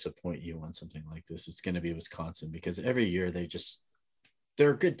that could disappoint you on something like this, it's going to be Wisconsin, because every year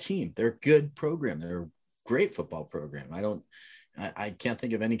they're a good team. They're a good program. They're a great football program. I can't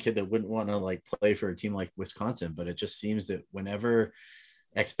think of any kid that wouldn't want to play for a team like Wisconsin, but it just seems that whenever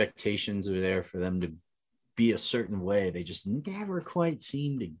expectations are there for them to be a certain way, they just never quite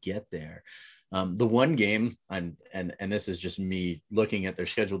seem to get there. The one game, and this is just me looking at their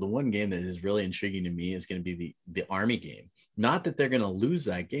schedule, the one game that is really intriguing to me is going to be the Army game. Not that they're going to lose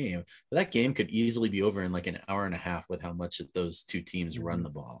that game, but that game could easily be over in an hour and a half with how much those 2 teams run the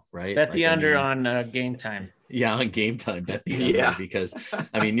ball, right? Bet the under on game time. Yeah, on game time, bet the under, because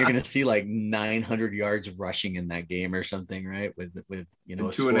you're going to see 900 yards rushing in that game or something, right? With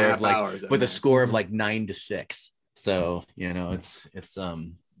a score of hours, with a score of 9-6. So it's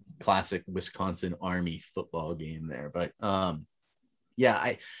classic Wisconsin Army football game there. But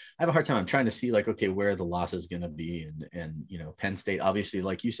I have a hard time. I'm trying to see okay, where the loss is going to be. And Penn State, obviously,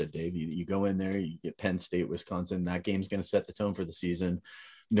 like you said, Dave, you go in there, you get Penn State, Wisconsin, that game's going to set the tone for the season.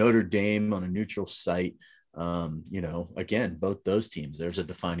 Notre Dame on a neutral site. Again, both those teams, there's a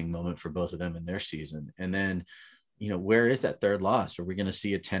defining moment for both of them in their season. And then, where is that third loss? Are we going to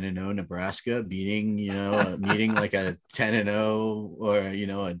see a 10-0 Nebraska meeting a 10-0 or, a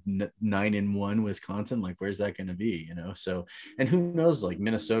 9-1 Wisconsin? Where's that going to be, So, and who knows,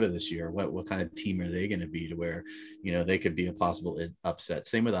 Minnesota this year, what kind of team are they going to be to where, they could be a possible upset.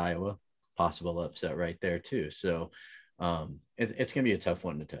 Same with Iowa, possible upset right there too. So it's going to be a tough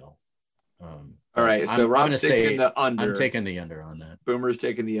one to tell. All right. So Rob's taking the under. I'm taking the under on that. Boomer's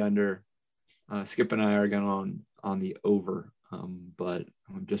taking the under. Skip and I are going on the over, but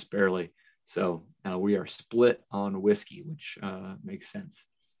just barely. So we are split on whiskey, which makes sense.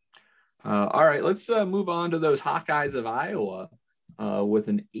 All right, let's move on to those Hawkeyes of Iowa with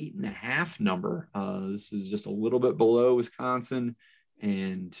an 8.5 number. This is just a little bit below Wisconsin,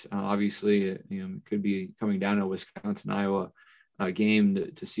 and obviously, it could be coming down to a Wisconsin-Iowa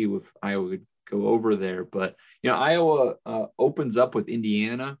game to see if Iowa would go over there. But Iowa opens up with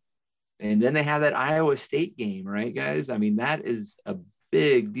Indiana. And then they have that Iowa State game, right, guys? That is a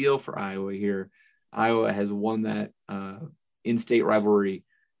big deal for Iowa here. Iowa has won that in-state rivalry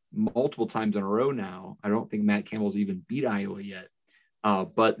multiple times in a row now. I don't think Matt Campbell's even beat Iowa yet.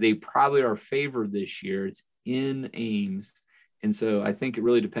 But they probably are favored this year. It's in Ames. And so I think it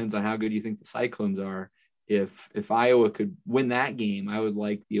really depends on how good you think the Cyclones are. If Iowa could win that game, I would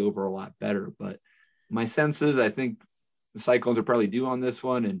like the over a lot better. But my sense is I think the Cyclones are probably due on this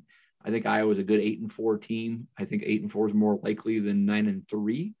one. And I think Iowa's a good 8-4 team. I think 8-4 is more likely than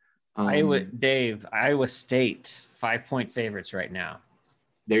 9-3. Iowa State 5-point favorites right now.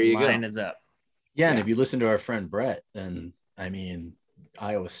 There you go. Line is up. Yeah, and if you listen to our friend Brett, then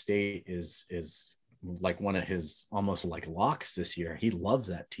Iowa State is one of his almost locks this year. He loves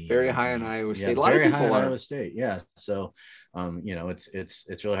that team. Very high on Iowa State. Yeah, a lot of people are. Iowa State. Yeah. So,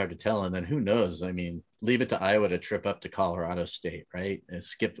 it's really hard to tell. And then who knows? Leave it to Iowa to trip up to Colorado State, right? And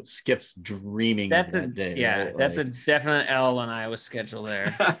Skip's dreaming of that day. Yeah, right? That's a definite L on Iowa's schedule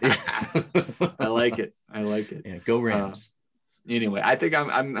there. I like it. Yeah, go Rams. Anyway, I think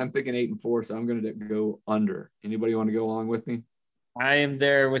I'm thinking 8-4, so I'm going to go under. Anybody want to go along with me? I am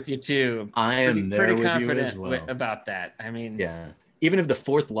there with you too. I am there pretty with confident you as well. about that. I mean, yeah. Even if the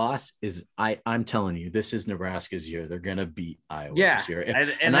fourth loss is, I'm telling you, this is Nebraska's year. They're gonna beat Iowa this year.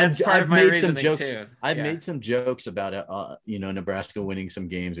 And that's part of my made some reasoning jokes. too. I've made some jokes about it. Nebraska winning some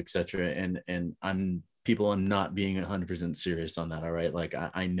games, etc. And I'm not being 100% serious on that. All right, like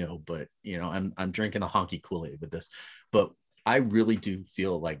I know, but I'm drinking the honky Kool-Aid with this. But I really do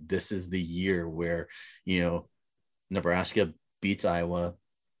feel like this is the year where Nebraska beats Iowa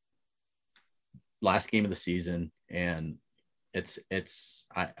last game of the season, and it's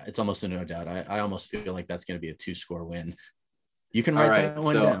almost a no doubt. I almost feel like that's going to be a 2-score win. You can write that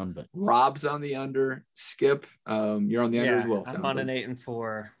one down, but Rob's on the under. Skip, you're on the under as well. I'm on an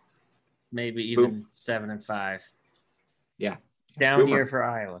 8-4, maybe Boom. even 7-5. Yeah, down year for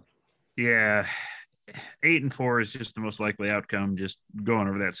Iowa. Yeah, 8-4 is just the most likely outcome. Just going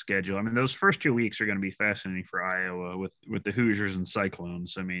over that schedule. I mean, those first 2 weeks are going to be fascinating for Iowa with the Hoosiers and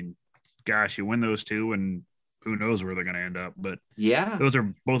Cyclones. I mean, gosh, you win those two, and who knows where they're going to end up. But yeah, those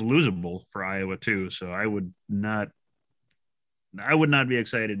are both losable for Iowa too. So I would not be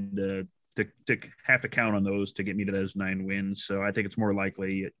excited to have to count on those to get me to those 9 wins. So I think it's more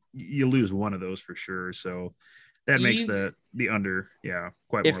likely you lose one of those for sure. So that makes the under,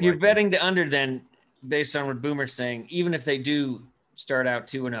 quite. If more you're likely. betting the under, then based on what Boomer's saying, even if they do start out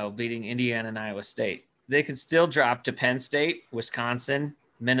 2-0, beating Indiana and Iowa State, they could still drop to Penn State, Wisconsin,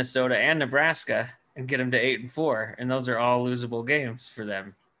 Minnesota, and Nebraska and get them to 8-4, and those are all losable games for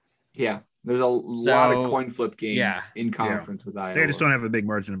them. Yeah, there's a lot of coin flip games in conference with Iowa. They just don't have a big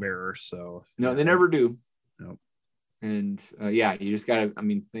margin of error, so no, they never do. Nope. And you just gotta,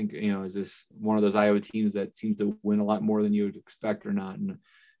 think, is this one of those Iowa teams that seems to win a lot more than you would expect or not? And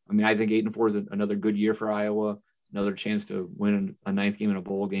I think 8-4 is another good year for Iowa. Another chance to win a 9th game in a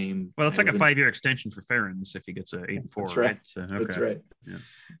bowl game. Well, it's like a 5-year extension for Ferentz if he gets a 8-4. That's right. So, okay. That's right. Yeah,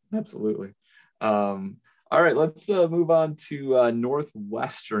 absolutely. All right, let's move on to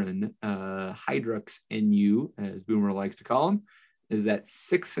Northwestern. Hydrux NU, as Boomer likes to call them, is at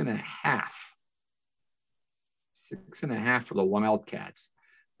 6.5. 6.5 for the Wildcats.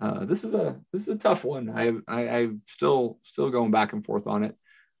 This is a tough one. I'm still going back and forth on it.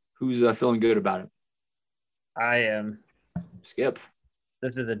 Who's feeling good about it? I am. Skip.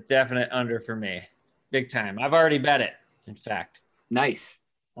 This is a definite under for me. Big time. I've already bet it, in fact. Nice.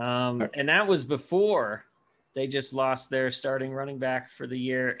 And that was before they just lost their starting running back for the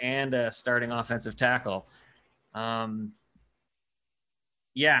year and a starting offensive tackle. They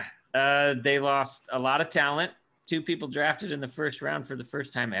lost a lot of talent. 2 people drafted in the first round for the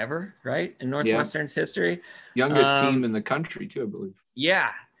first time ever, right? In Northwestern's history. Youngest team in the country, too, I believe.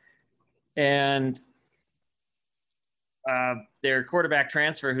 Yeah. And their quarterback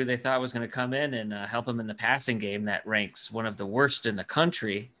transfer, who they thought was going to come in and help them in the passing game, that ranks one of the worst in the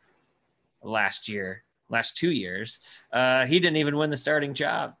country last 2 years. He didn't even win the starting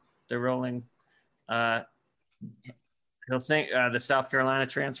job. They're rolling the South Carolina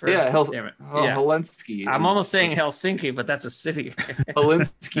transfer. Yeah, Helensky. I'm almost saying Helsinki, but that's a city.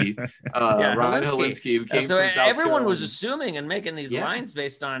 Helensky. Ryan Helensky. who came so from South everyone Carolina. was assuming and making these lines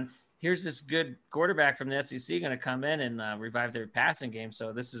based on, here's this good quarterback from the SEC going to come in and revive their passing game.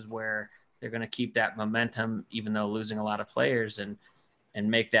 So this is where they're going to keep that momentum, even though losing a lot of players, and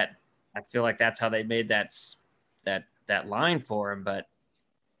make that. I feel like that's how they made that line for him. But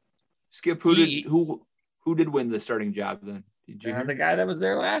Skip, who did win the starting job then? Did you the guy that was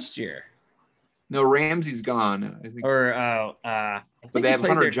there last year? No, Ramsey's gone, I think. But they have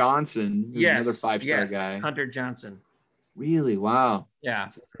Hunter Johnson, who's another 5-star guy. Hunter Johnson. Really? Wow. Yeah.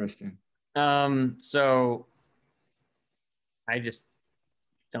 That's interesting. So I just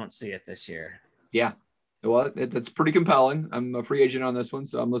don't see it this year. Yeah. Well, that's pretty compelling. I'm a free agent on this one,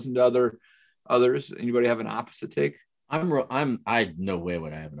 so I'm listening to others. Anybody have an opposite take? I no way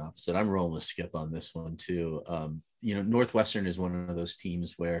would I have an opposite. I'm rolling with Skip on this one too. Northwestern is one of those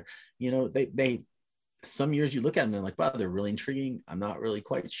teams where, they some years you look at them and like, wow, they're really intriguing. I'm not really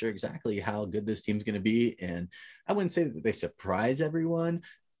quite sure exactly how good this team's going to be. And I wouldn't say that they surprise everyone,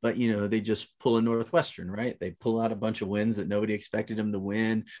 but, they just pull a Northwestern, right? They pull out a bunch of wins that nobody expected them to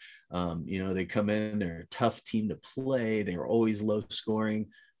win. They come in, they're a tough team to play. They were always low scoring.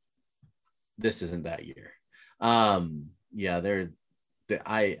 This isn't that year. They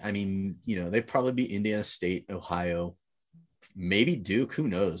probably beat Indiana State, Ohio, maybe Duke. Who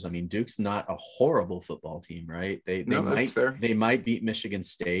knows? I mean, Duke's not a horrible football team, right? They might beat Michigan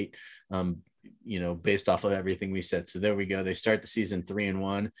State, based off of everything we said. So there we go. They start the season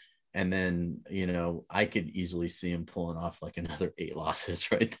 3-1. And then, I could easily see him pulling off like another 8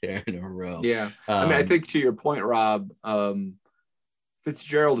 losses right there in a row. Yeah. I think to your point, Rob,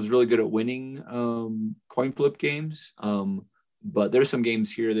 Fitzgerald is really good at winning coin flip games. But there's some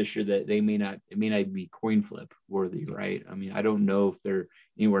games here this year that it may not be coin flip worthy, right? I mean, I don't know if they're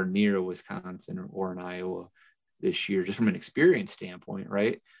anywhere near Wisconsin or in Iowa this year, just from an experience standpoint,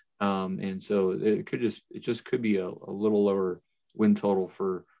 right? And so it just could be a little lower win total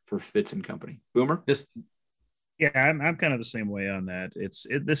for Fitz and company. Boomer? Yeah, I'm kind of the same way on that.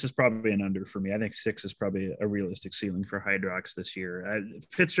 This is probably an under for me. I think 6 is probably a realistic ceiling for Hydrox this year.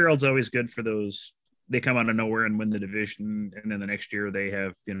 Fitzgerald's always good for those. They come out of nowhere and win the division, and then the next year they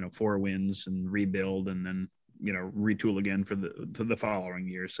have 4 wins and rebuild, and then retool again for the following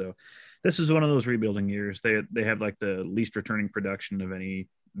year. So this is one of those rebuilding years. They have like the least returning production of any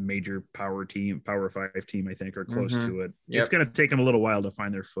major Power 5 team, I think, or close to it. Yep. It's going to take them a little while to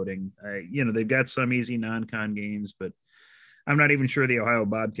find their footing. They've got some easy non-con games, but I'm not even sure the Ohio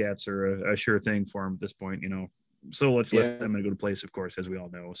Bobcats are a sure thing for them at this point. So let's let them in a good place, of course, as we all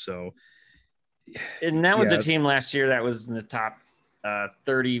know. So. And that was a team last year that was in the top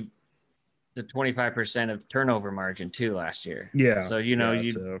 30 to 25% of turnover margin too last year. Yeah. So,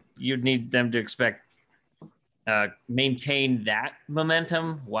 you'd need them to maintain that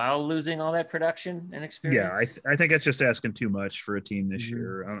momentum while losing all that production and experience. Yeah, I think that's just asking too much for a team this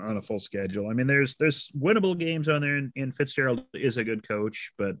year on a full schedule. I mean, there's winnable games on there, and Fitzgerald is a good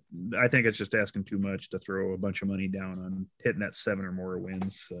coach, but I think it's just asking too much to throw a bunch of money down on hitting that 7 or more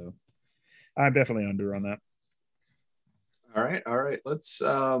wins. So I'm definitely under on that. All right. Let's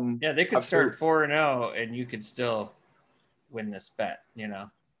they could start 4-0 and you could still win this bet,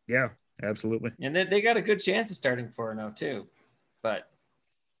 Yeah, absolutely. And they got a good chance of starting 4-0 too. But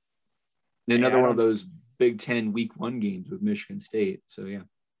another one of those Big Ten Week 1 games with Michigan State. So yeah.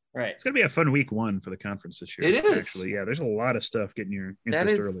 Right. It's gonna be a fun Week 1 for the conference this year. It is actually. Yeah, there's a lot of stuff getting your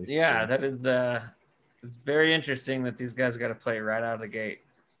interest early. Yeah, so. It's very interesting that these guys got to play right out of the gate.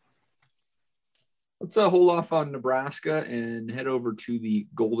 Let's hold off on Nebraska and head over to the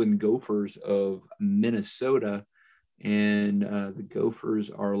Golden Gophers of Minnesota. And the Gophers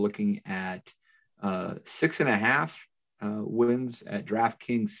are looking at 6.5 wins at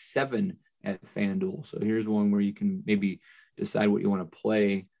DraftKings, 7 at FanDuel. So here's one where you can maybe decide what you want to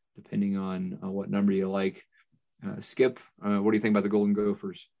play depending on what number you like. Skip, what do you think about the Golden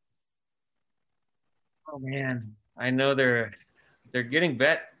Gophers? Oh man, I know they're getting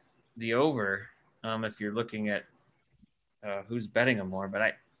bet the over. If you're looking at who's betting them more, but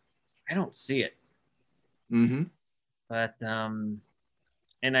I don't see it. Mm-hmm. But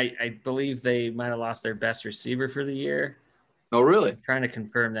and I believe they might have lost their best receiver for the year. Oh, really? I'm trying to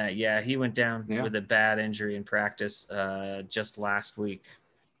confirm that. Yeah, he went down with a bad injury in practice just last week.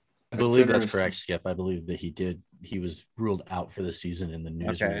 I believe that's correct, Skip. I believe that he was ruled out for the season in the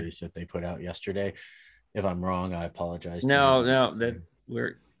news release that they put out yesterday. If I'm wrong, I apologize. No, that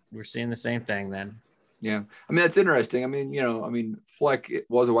we're seeing the same thing then. Yeah. I mean, that's interesting. I mean, Fleck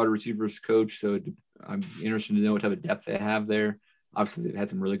was a wide receivers coach, so I'm interested to know what type of depth they have there. Obviously, they've had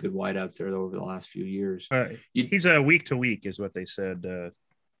some really good wideouts there over the last few years. He's a week to week is what they said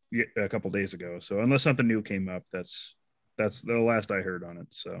a couple days ago. So unless something new came up, that's the last I heard on it.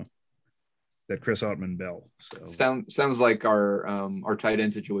 So that Chris Ottman Bell. So sounds like our tight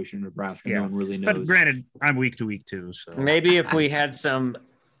end situation in Nebraska. Yeah. No one really knows. But granted, I'm week to week too. So maybe if we had some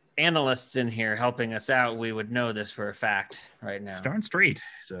analysts in here helping us out, we would know this for a fact right now. Darn straight.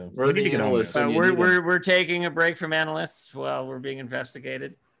 So we're the analysts. We're taking a break from analysts while we're being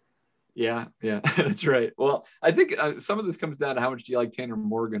investigated. Yeah, that's right. Well, I think some of this comes down to how much do you like Tanner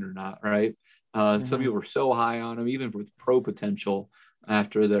Morgan or not, right? Some people were so high on him, even with pro potential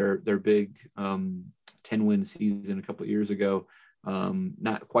after their big 10-win season a couple of years ago.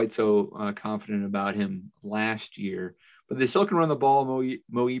 Not quite so confident about him last year. But they still can run the ball.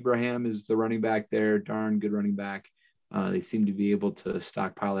 Mo Ibrahim is the running back there, darn good running back. They seem to be able to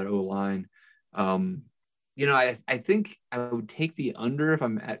stockpile that O-line. I think I would take the under if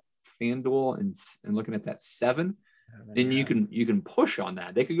I'm at FanDuel and looking at that 7. Then you can push on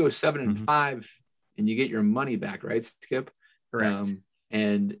that. They could go 7-5, and you get your money back, right, Skip? Correct.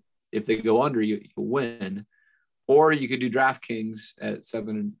 And if they go under, you win. Or you could do DraftKings at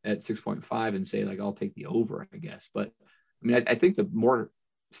 6.5 and say, like, I'll take the over, I guess. But I mean, I think the more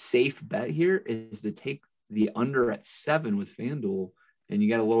safe bet here is to take the under at 7 with FanDuel, and you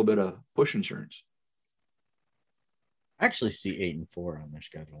get a little bit of push insurance. I actually see 8-4 on their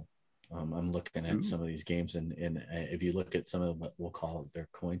schedule. I'm looking at some of these games, and if you look at some of what we'll call their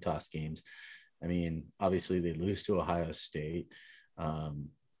coin toss games, I mean, obviously they lose to Ohio State.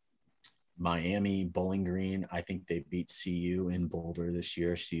 Miami, Bowling Green, I think they beat CU in Boulder this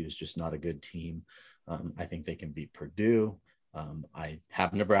year. CU is just not a good team. I think they can beat Purdue. I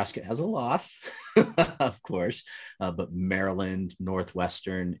have Nebraska as a loss, of course, but Maryland,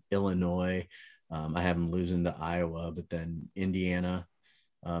 Northwestern, Illinois, I have them losing to Iowa, but then Indiana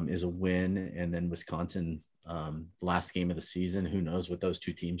is a win, and then Wisconsin, last game of the season. Who knows what those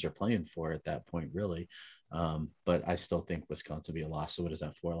two teams are playing for at that point, really. But I still think Wisconsin will be a loss. So what is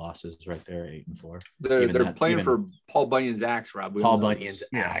that? 4 losses right there, 8-4. They're playing for Paul Bunyan's axe, Rob. Paul Bunyan's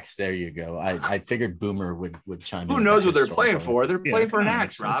axe. There you go. I figured Boomer would chime in. Who knows what they're playing for? They're playing for an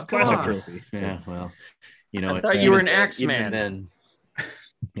axe, Rob. Come on. Trophy. Yeah, well, I thought you were an axe man. Then,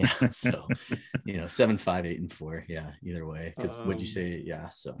 yeah. So, 7-5, 8-4. Yeah. Either way, because would you say? Yeah.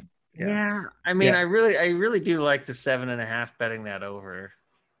 So. Yeah. I mean, I really do like the 7.5 betting that over.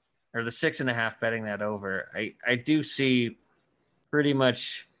 Or the 6.5 betting that over. I do see pretty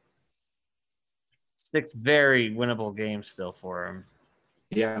much 6 very winnable games still for him.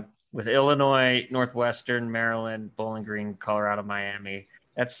 Yeah. With Illinois, Northwestern, Maryland, Bowling Green, Colorado, Miami.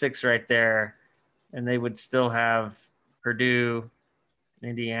 That's 6 right there. And they would still have Purdue,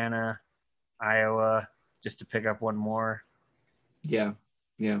 Indiana, Iowa, just to pick up one more. Yeah.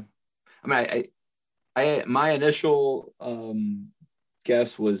 Yeah. I mean, I my initial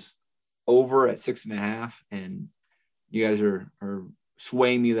guess was over at 6.5, and you guys are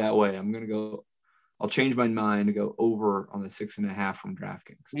swaying me that way. I'll change my mind to go over on the 6.5 from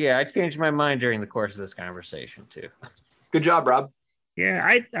DraftKings. Yeah, I changed my mind during the course of this conversation too. Good job, Rob. Yeah,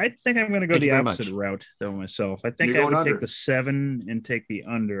 I think I'm going to go the opposite route though myself. I think I would take the 7 and take the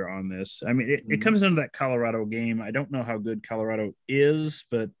under on this. I mean, it comes into that Colorado game. I don't know how good Colorado is,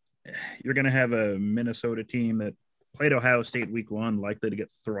 but you're going to have a Minnesota team that played Ohio State week 1, likely to get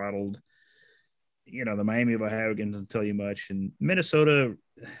throttled. The Miami of Ohio game doesn't tell you much. And Minnesota,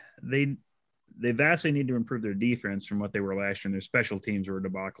 they vastly need to improve their defense from what they were last year. And their special teams were a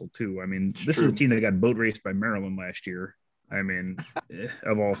debacle too. I mean, this is a team that got boat raced by Maryland last year. I mean,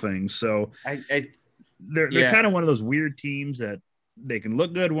 of all things. So they're kind of one of those weird teams that they can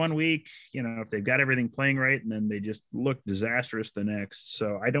look good one week, if they've got everything playing right, and then they just look disastrous the next.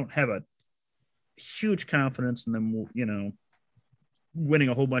 So I don't have a huge confidence in them, winning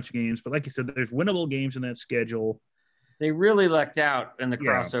a whole bunch of games. But like you said, there's winnable games in that schedule. They really lucked out in the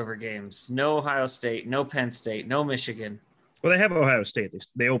crossover games. No Ohio State, no Penn State, no Michigan. Well, they have Ohio State.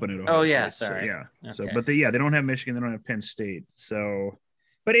 They open it. Oh yeah, sorry. So, yeah. Okay. So, but they don't have Michigan. They don't have Penn State. So,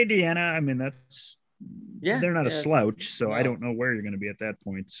 but Indiana, I mean, they're not a slouch. So no. I don't know where you're going to be at that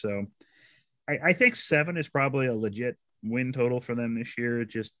point. So, I think 7 is probably a legit win total for them this year.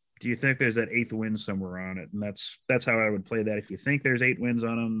 Just, do you think there's that 8th win somewhere on it? And that's how I would play that. If you think there's 8 wins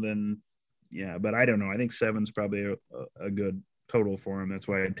on them, then yeah. But I don't know. I think 7's probably a good total for them. That's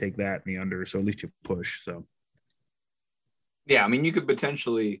why I'd take that in the under. So at least you push. So. Yeah, I mean, we could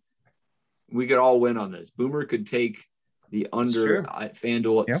all win on this. Boomer could take the under at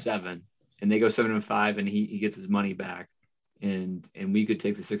FanDuel at 7, and they go 7-5, and he gets his money back. And we could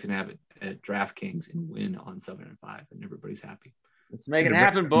take the 6.5 at DraftKings and win on 7-5, and everybody's happy. Let's make it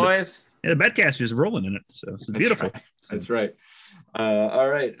happen, boys. The Betcast is rolling in it, so it's beautiful. That's right. All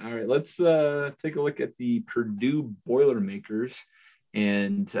right. Let's take a look at the Purdue Boilermakers,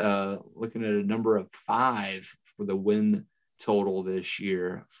 and looking at a number of 5 for the win total this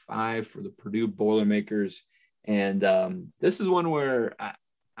year. 5 for the Purdue Boilermakers, and this is one where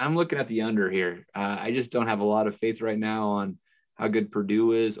I'm looking at the under here. I just don't have a lot of faith right now on how good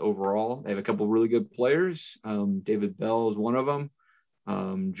Purdue is overall. They have a couple really good players. David Bell is one of them.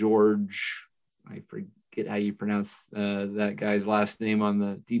 George, I forget how you pronounce that guy's last name on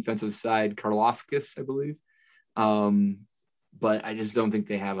the defensive side, Karlofkis, I believe. But I just don't think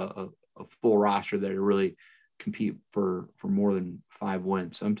they have a full roster there to really compete for more than 5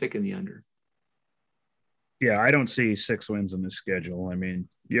 wins. So I'm taking the under. Yeah, I don't see 6 wins on this schedule. I mean,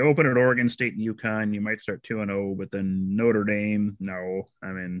 you open at Oregon State and UConn, you might start 2-0, but then Notre Dame, no. I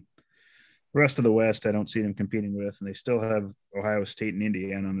mean, the rest of the West, I don't see them competing with, and they still have Ohio State and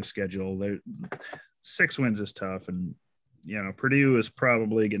Indiana on the schedule. 6 wins is tough, and Purdue is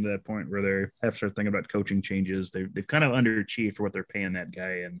probably getting to that point where they have to start thinking about coaching changes. They've kind of underachieved for what they're paying that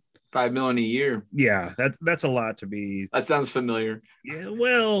guy, and $5 million a year. Yeah, that's a lot to be. That sounds familiar. Yeah,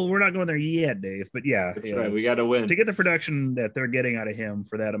 well, we're not going there yet, Dave. But yeah, that's right. We got to win to get the production that they're getting out of him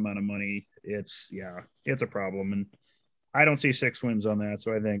for that amount of money. It's a problem, and I don't see 6 wins on that.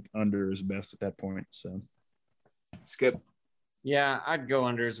 So I think under is best at that point. So, Skip. Yeah, I'd go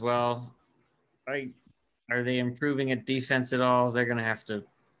under as well. Are they improving at defense at all? They're going to have to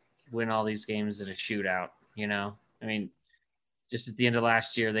win all these games in a shootout. I mean. Just at the end of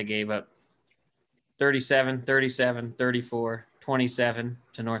last year, they gave up 37, 37, 34, 27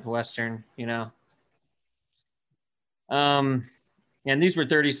 to Northwestern, And these were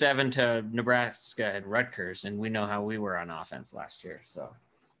 37 to Nebraska and Rutgers, and we know how we were on offense last year. So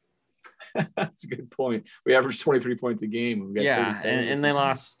that's a good point. We averaged 23 points a game. We got and they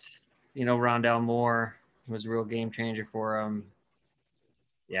lost, Rondell Moore was a real game changer for them.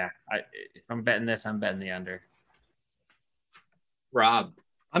 Yeah, if I'm betting this, I'm betting the under. Rob.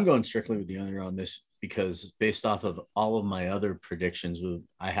 I'm going strictly with the under on this because based off of all of my other predictions,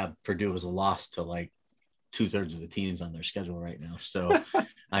 I have Purdue as a loss to like 2/3 of the teams on their schedule right now. So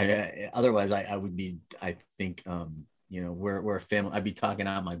otherwise I would be, I think, we're a family. I'd be talking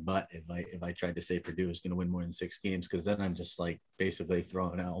out my butt if I tried to say Purdue is going to win more than 6 games, because then I'm just like basically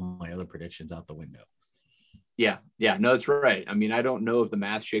throwing out all my other predictions out the window. Yeah, no, that's right. I mean, I don't know if the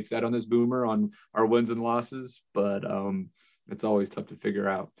math shakes out on this, Boomer, on our wins and losses, but it's always tough to figure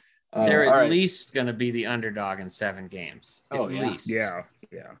out. They're at least going to be the underdog in 7 games. At least. Yeah.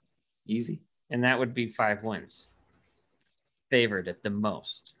 Easy. And that would be 5 wins. Favored at the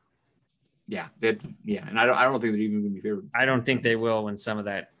most. Yeah, and I don't think they're even going to be favored. I don't think they will when some of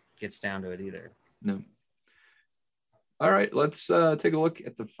that gets down to it either. No. All right, let's take a look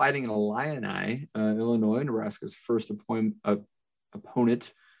at the Fighting Illini, Illinois, Nebraska's first opponent of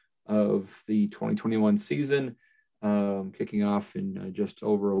the 2021 season, kicking off in just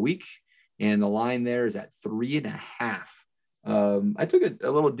over a week. And the line there is at 3.5. I took a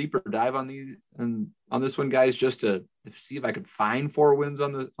little deeper dive on this one, guys, just to see if I could find 4 wins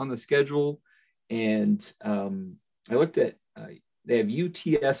on the schedule. And I looked at they have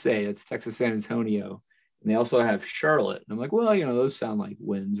UTSA, that's Texas San Antonio, and they also have Charlotte. And I'm like, well, those sound like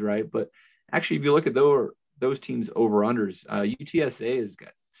wins, right? But actually, if you look at those teams over unders, UTSA has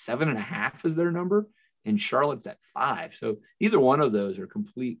got 7.5 as their number, and Charlotte's at 5. So either one of those are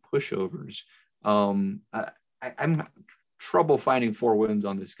complete pushovers. I'm trouble finding 4 wins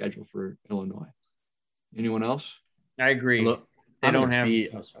on the schedule for Illinois. Anyone else? I agree. Look, they don't have.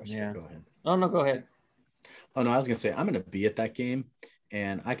 Sorry, go ahead. Oh no, go ahead. Oh no, I was gonna say I'm gonna be at that game,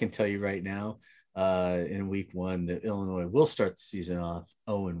 and I can tell you right now, in week 1 that Illinois will start the season off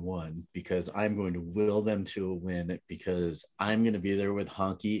 0-1, because I'm going to will them to a win, because I'm going to be there with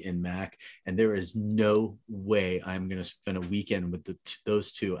Honky and Mac, and there is no way I'm going to spend a weekend with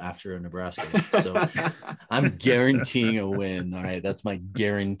those two after a Nebraska win. So I'm guaranteeing a win. All right, that's my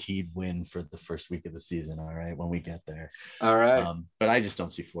guaranteed win for the first week of the season. All right, when we get there. All right, but I just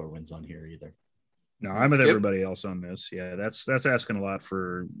don't see 4 wins on here either. No, I'm with everybody else on this. Yeah, that's asking a lot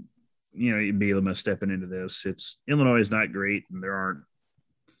for Bielema stepping into this. Illinois is not great, and there aren't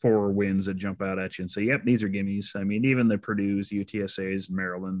 4 wins that jump out at you and say, yep, these are gimmies. I mean, even the Purdue's, UTSA's,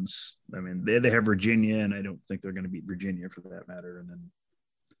 Maryland's, I mean, they have Virginia, and I don't think they're going to beat Virginia for that matter. And then,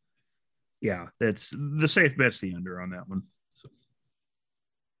 yeah, that's the safe bet's the under on that one. So.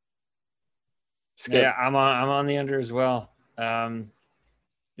 Yeah, I'm on the under as well.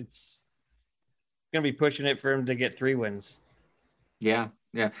 It's going to be pushing it for him to get 3 wins. Yeah.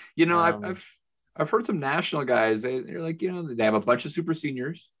 I've heard some national guys. They're like, they have a bunch of super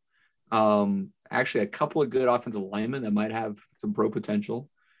seniors. Actually, a couple of good offensive linemen that might have some pro potential.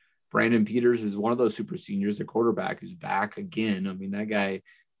 Brandon Peters is one of those super seniors, the quarterback, who's back again. I mean, that guy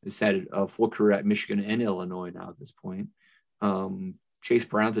has had a full career at Michigan and Illinois now at this point. Chase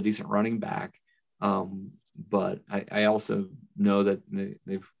Brown's a decent running back. But I also know that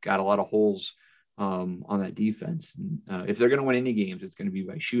they've got a lot of holes on that defense. And, if they're going to win any games, it's going to be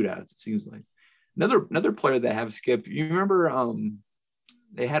by shootouts, it seems like. Another player that have skipped, you remember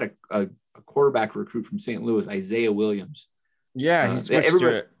they had a quarterback recruit from St. Louis, Isaiah Williams. Yeah, he switched to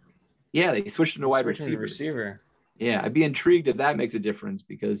it. Yeah, they switched him to wide receiver. Yeah, I'd be intrigued if that makes a difference,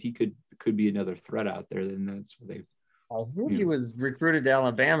 because he could be another threat out there. Then that's what they. I heard he was recruited to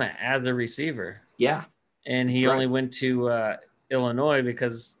Alabama as a receiver. Yeah, and he only went to Illinois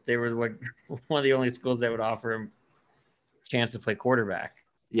because they were like one of the only schools that would offer him a chance to play quarterback.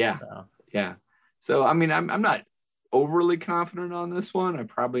 Yeah, So I mean, I'm not overly confident on this one. I'm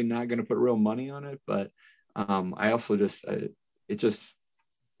probably not going to put real money on it, but I also it's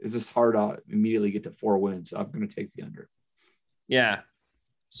just hard to immediately get to 4 wins. So I'm going to take the under. Yeah.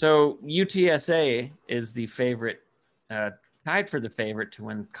 So UTSA is the favorite, tied for the favorite to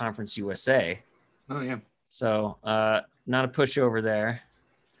win Conference USA. Oh yeah. So not a pushover there.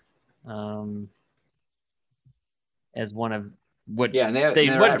 As one of what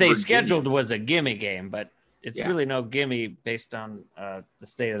they scheduled was a gimme game, but it's really no gimme based on the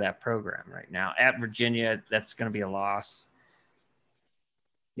state of that program right now. At Virginia, that's going to be a loss.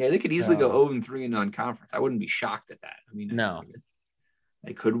 Yeah, they could easily go 0-3 in non-conference. I wouldn't be shocked at that. I mean, no,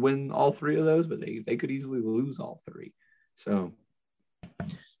 they could win all 3 of those, but they could easily lose all 3. So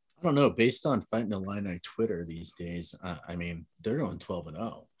I don't know. Based on Fighting Illini Twitter these days, I mean, they're going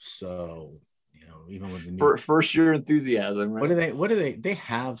 12-0. So, even with the new First year enthusiasm, right? what do they? They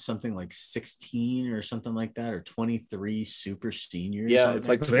have something like 16 or something like that, or 23 super seniors. Yeah, it's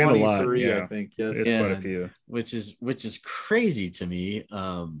like They have a lot, 23, yeah. I think. Yes. It's quite a few. which is crazy to me.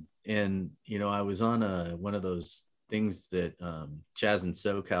 And I was on one of those things that Chaz and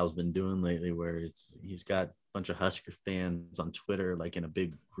SoCal's been doing lately, where he's got a bunch of Husker fans on Twitter, like in a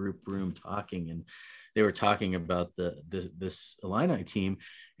big group room talking, and they were talking about this Illini team,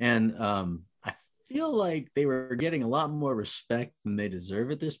 and I feel like they were getting a lot more respect than they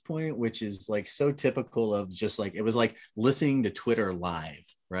deserve at this point, which is like so typical of just like, it was like listening to Twitter live,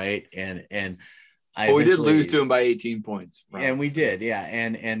 right? And we did lose to him by 18 points. Right? And we did, yeah.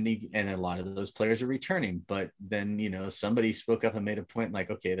 And a lot of those players are returning. But then, somebody spoke up and made a point like,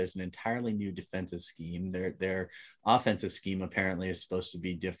 okay, there's an entirely new defensive scheme. Their offensive scheme apparently is supposed to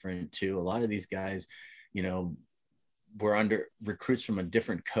be different too. A lot of these guys, were under recruits from a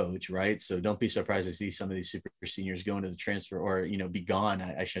different coach, right? So don't be surprised to see some of these super seniors go into the transfer or, be gone.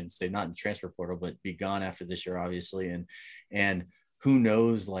 I shouldn't say not in the transfer portal, but be gone after this year, obviously. And who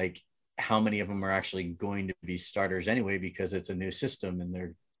knows, like, how many of them are actually going to be starters anyway, because it's a new system and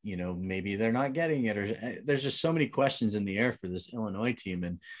they're, maybe they're not getting it, or there's just so many questions in the air for this Illinois team.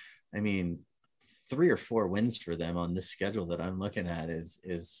 And I mean, 3 or 4 wins for them on this schedule that I'm looking at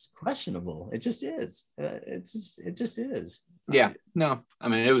is questionable. It just is. It just is. Yeah, no, I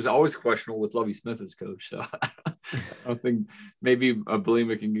mean, it was always questionable with Lovie Smith as coach. So I don't think maybe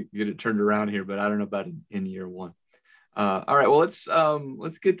Belima can get it turned around here, but I don't know about in year one. All right, well,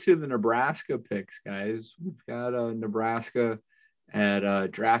 let's get to the Nebraska picks, guys. We've got Nebraska at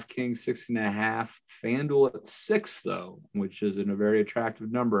DraftKings 6.5, FanDuel at 6, though, which is a very attractive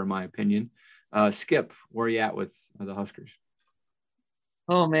number in my opinion. Skip, where are you at with the Huskers?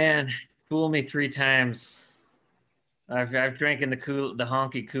 Oh man, fool me 3 times. I've drank in the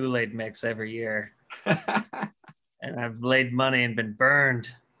honky Kool-Aid mix every year, and I've laid money and been burned.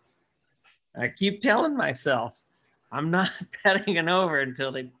 I keep telling myself I'm not betting an over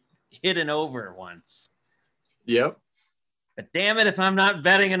until they hit an over once. Yep. But damn it, if I'm not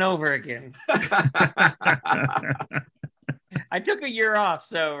betting an over again. I took a year off,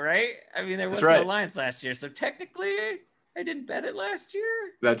 so right. I mean, there was no lines last year, so technically, I didn't bet it last year.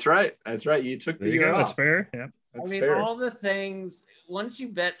 That's right. You took the year off. That's fair. Yeah. I mean, all the things. Once you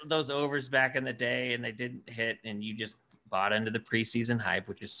bet those overs back in the day and they didn't hit, and you just bought into the preseason hype,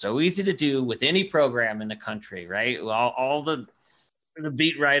 which is so easy to do with any program in the country, right? Well, all the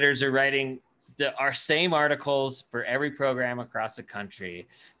beat writers are writing our same articles for every program across the country.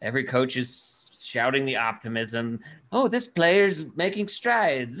 Every coach is shouting the optimism. Oh, this player's making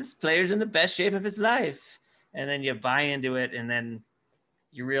strides. This player's in the best shape of his life. And then you buy into it, and then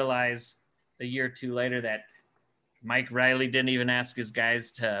you realize a year or two later that Mike Riley didn't even ask his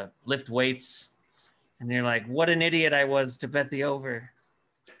guys to lift weights. And you're like, what an idiot I was to bet the over.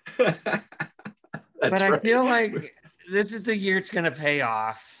 But I feel like this is the year it's going to pay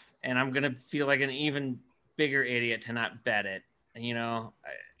off. And I'm going to feel like an even bigger idiot to not bet it.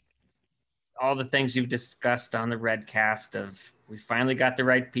 All the things you've discussed on the Redcast of we finally got the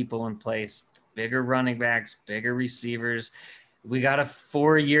right people in place, bigger running backs, bigger receivers. We got a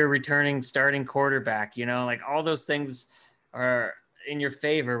 4-year returning starting quarterback, like all those things are in your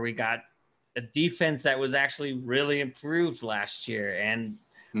favor. We got a defense that was actually really improved last year, and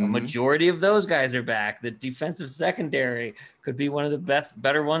a majority of those guys are back. The defensive secondary could be one of the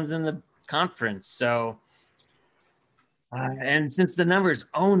better ones in the conference. So, and since the number's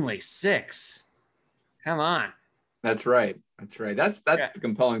only 6, come on. That's right. That's the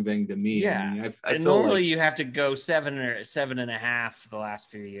compelling thing to me. Yeah. I mean, I feel normally like you have to go 7 or 7.5 the last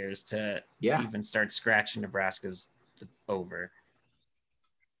few years to even start scratching Nebraska's over.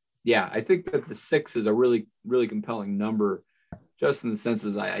 Yeah, I think that the 6 is a really, really compelling number, just in the sense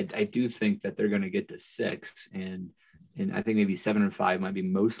as I do think that they're going to get to 6, and I think maybe 7 and 5 might be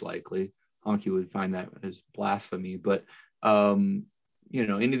most likely. Honky would find that as blasphemy, but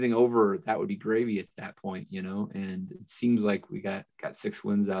anything over that would be gravy at that point, and it seems like we got 6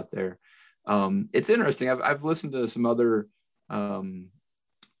 wins out there. It's interesting. I've listened to some other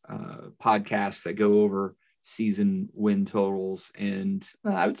podcasts that go over season win totals, and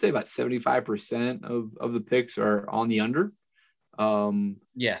I would say about 75% of the picks are on the under.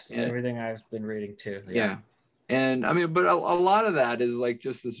 Yes, everything I've been reading too. Yeah. And I mean, but a lot of that is like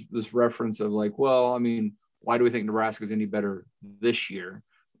just this reference of like, well, I mean, why do we think Nebraska's any better this year?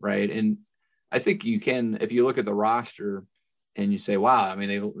 Right. And I think you can, if you look at the roster, and you say, wow, I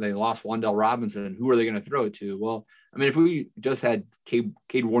mean, they lost Wan'Dale Robinson. Who are they going to throw it to? Well, I mean, if we just had Cade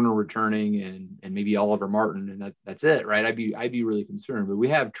Warner returning and maybe Oliver Martin, and that's it, right? I'd be really concerned. But we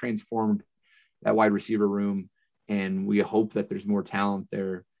have transformed that wide receiver room, and we hope that there's more talent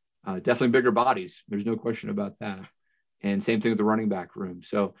there. Definitely bigger bodies. There's no question about that. And same thing with the running back room.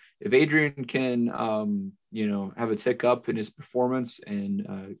 So if Adrian can, have a tick up in his performance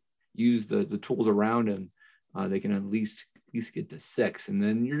and use the tools around him, they can at least get to 6, and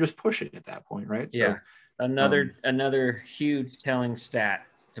then you're just pushing at that point, right? Yeah. So, another huge telling stat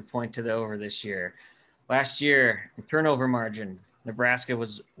to point to the over this year. Last year, the turnover margin, Nebraska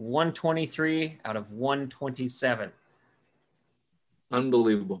was 123 out of 127.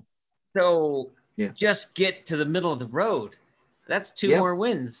 Unbelievable. So just get to the middle of the road. That's 2 more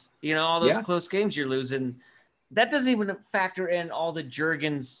wins. All those close games you're losing. That doesn't even factor in all the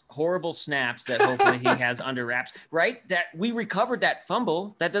Juergens horrible snaps that hopefully he has under wraps, right? That we recovered that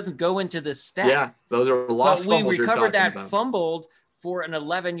fumble. That doesn't go into the stat. Yeah, those are lost fumbles. We recovered that fumbled for an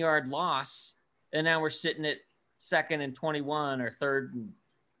 11-yard loss, and now we're sitting at 2nd and 21 or 3rd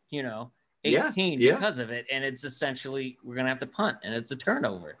and, 18 because of it. And it's essentially we're going to have to punt, and it's a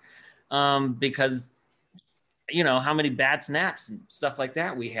turnover because, how many bad snaps and stuff like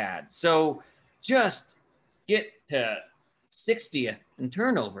that we had. So just get to 60th in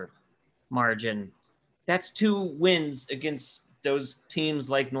turnover margin. That's 2 wins against those teams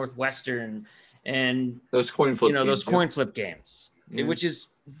like Northwestern and those coin flip games, which is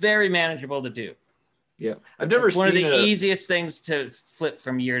very manageable to do. Yeah. I've never seen one of the easiest things to flip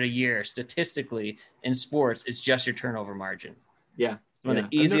from year to year statistically in sports is just your turnover margin. Yeah. It's one of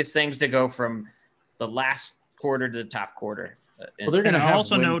the easiest things to go from the last quarter to the top quarter. Well, they're going to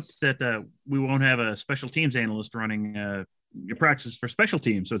also note that we won't have a special teams analyst running your practice for special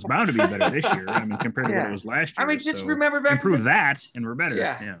teams, so it's bound to be better this year. I mean, compared to what it was last year. I mean, just remember back improve that, and we're better.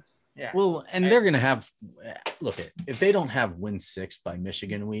 Yeah. Well, and they're going to have if they don't have win 6 by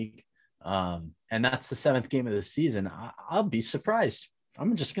Michigan week, and that's the 7th game of the season, I'll be surprised.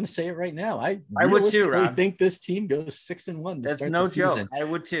 I'm just going to say it right now. I would too, Rob. think this team goes 6-1. That's no joke. I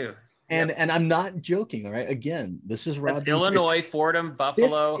would too. And I'm not joking. All right. Again, this is Rob. That's Illinois, Fordham,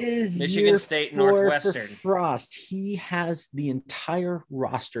 Buffalo, Michigan State, Northwestern. For Frost, he has the entire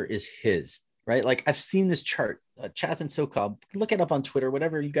roster is his, right? Like I've seen this chart, Chats and SoCal. Look it up on Twitter,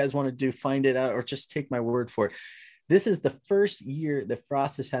 whatever you guys want to do, find it out, or just take my word for it. This is the first year that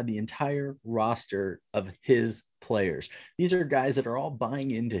Frost has had the entire roster of his players. These are guys that are all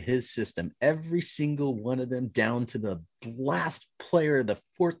buying into his system. Every single one of them, down to the last player, the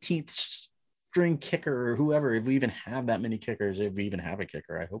 14th string kicker or whoever, if we even have that many kickers, if we even have a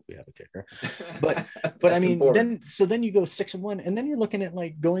kicker. I hope we have a kicker. But I mean, important. then you go 6-1, and then you're looking at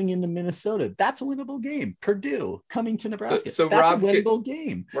like going into Minnesota. That's a winnable game. Purdue coming to Nebraska. So that's Rob, a winnable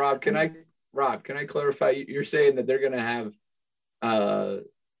game. Rob, can I clarify? You're saying that they're going to have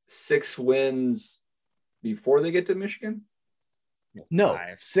 6 wins before they get to Michigan? No,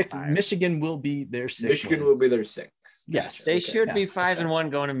 6. Michigan will be their 6th. Michigan will be their 6th. Yes, they should be 5-1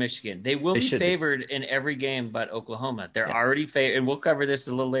 going to Michigan. They will be favored in every game but Oklahoma. They're already favored, and we'll cover this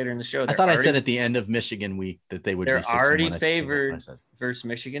a little later in the show. I thought I said at the end of Michigan week that they would. They're already favored versus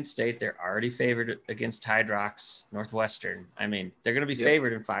Michigan State. They're already favored against Tide Rocks, Northwestern. I mean, they're going to be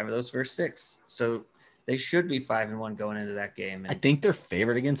favored in 5 of those first 6. So they should be 5-1 going into that game. I think they're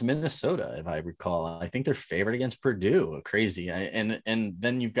favored against Minnesota, if I recall. I think they're favored against Purdue. Crazy. And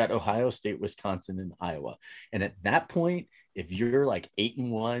then you've got Ohio State, Wisconsin, and Iowa. And at that point, if you're like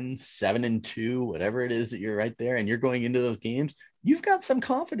 8-1, 7-2, whatever it is that you're right there, and you're going into those games, you've got some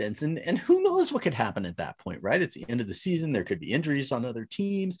confidence. And who knows what could happen at that point, right? It's the end of the season. There could be injuries on other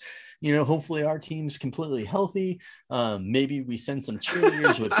teams. Hopefully our team's completely healthy. Maybe we send some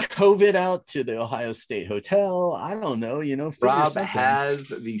cheerleaders with COVID out to the Ohio State hotel. I don't know, Rob has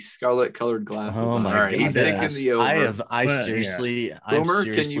the scarlet colored glasses. Oh my God. He's thinking the over. I'm seriously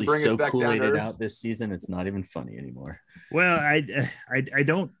so Kool-Aided out this season. It's not even funny anymore. Well, I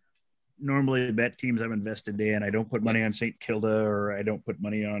don't normally bet teams I'm invested in. I don't put money on St. Kilda, or I don't put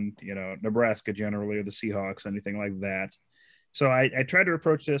money on, Nebraska generally, or the Seahawks, anything like that. So I try to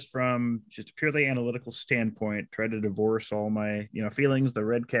approach this from just a purely analytical standpoint, try to divorce all my, feelings, the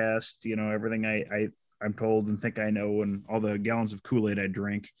Redcast, everything I'm told and think I know, and all the gallons of Kool-Aid I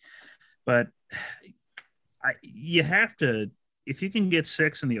drink. But you have to, if you can get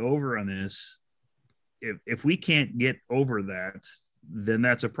 6 in the over on this, if we can't get over that, then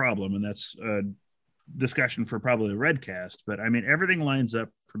that's a problem. And that's a discussion for probably a Redcast. But I mean, everything lines up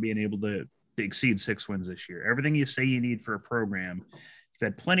for being able to exceed 6 wins this year. Everything you say you need for a program. If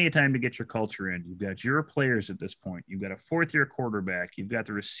You've had plenty of time to get your culture in. You've got your players at this point. You've got a fourth-year quarterback. You've got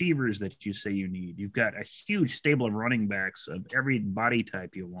the receivers that you say you need. You've got a huge stable of running backs of every body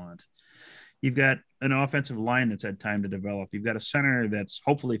type you want. You've got an offensive line that's had time to develop. You've got a center that's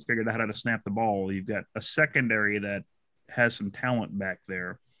hopefully figured out how to snap the ball. You've got a secondary that has some talent back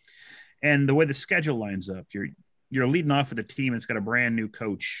there. And the way the schedule lines up, you're leading off with a team that's got a brand new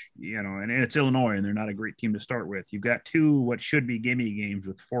coach, and it's Illinois, and they're not a great team to start with. You've got two what should be gimme games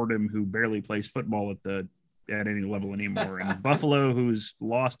with Fordham, who barely plays football at any level anymore, and Buffalo, who's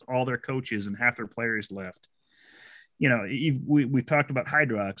lost all their coaches and half their players left. We've talked about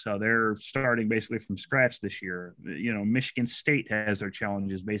Hydrox, how they're starting basically from scratch this year. Michigan State has their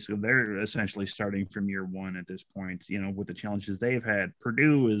challenges. Basically, they're essentially starting from year one at this point, with the challenges they've had.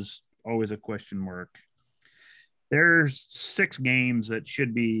 Purdue is always a question mark. There's 6 games that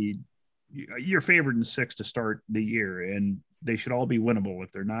should be you're favored in 6 to start the year, and they should all be winnable.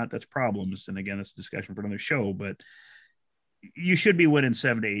 If they're not, that's problems. And again, that's a discussion for another show, but you should be winning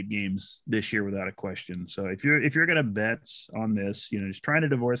 7 to 8 games this year without a question. So if you're going to bet on this, just trying to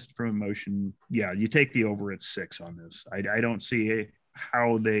divorce it from emotion, you take the over at 6 on this. I don't see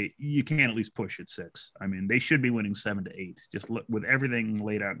how you can at least push at 6. I mean, they should be winning 7 to 8, just with everything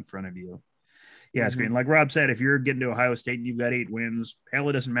laid out in front of you. Yeah, it's great. Like Rob said, if you're getting to Ohio State and you've got 8 wins, hell,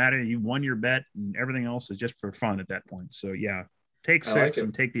 it doesn't matter. You won your bet, and everything else is just for fun at that point. So take 6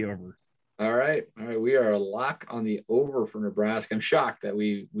 and take the over. All right. We are a lock on the over for Nebraska. I'm shocked that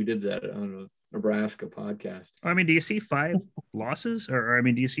we did that on a Nebraska podcast. I mean, do you see 5 losses, or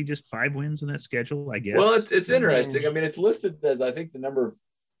do you see just 5 wins in that schedule? I guess. Well, it's interesting. I mean, it's listed as I think the number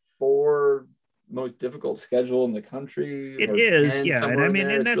 4 most difficult schedule in the country. It is, yeah. And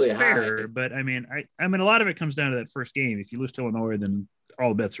and that's really fair. High. But I mean, a lot of it comes down to that first game. If you lose to Illinois, then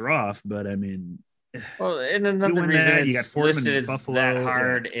all bets are off. But I mean, well, and another reason it's listed as that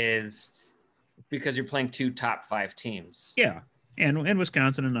hard is because you're playing 2 top 5 teams. Yeah, and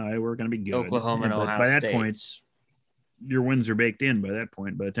Wisconsin and Iowa are going to be good. Oklahoma and Ohio State. By that point, your wins are baked in by that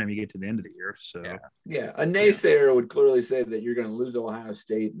point. By the time you get to the end of the year, so a naysayer would clearly say that you're going to lose to Ohio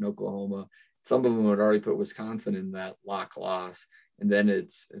State and Oklahoma. Some of them would already put Wisconsin in that lock loss, and then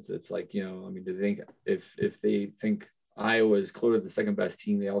it's like do they think if they think Iowa is clearly the second best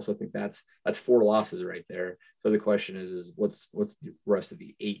team, they also think that's 4 losses right there. So the question is what's the rest of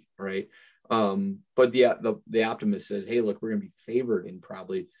the 8, right? But the optimist says, hey, look, we're going to be favored in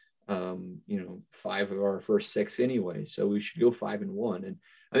probably 5 of our first 6 anyway, so we should go 5-1. And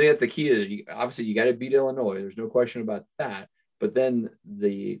I think that's the key is obviously you got to beat Illinois. There's no question about that. But then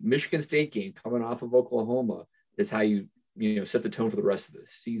the Michigan State game coming off of Oklahoma is how you set the tone for the rest of the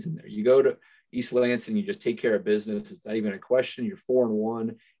season there. You go to East Lansing, you just take care of business. It's not even a question. You're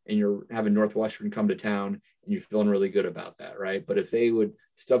 4-1 and you're having Northwestern come to town and you're feeling really good about that, right? But if they would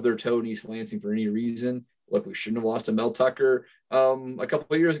stub their toe in East Lansing for any reason, look, we shouldn't have lost to Mel Tucker a couple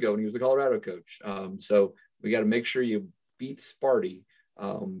of years ago when he was the Colorado coach. So we got to make sure you beat Sparty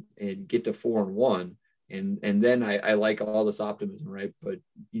and get to 4-1. And then I like all this optimism, right? But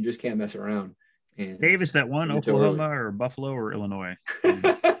you just can't mess around. And Dave, is that one Oklahoma or Buffalo or Illinois?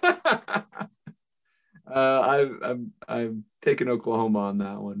 I'm taking Oklahoma on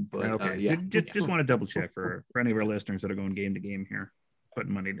that one, but okay. Just want to double check for any of our listeners that are going game to game here,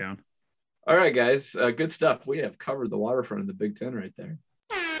 putting money down. All right, guys, good stuff. We have covered the waterfront in the Big Ten right there.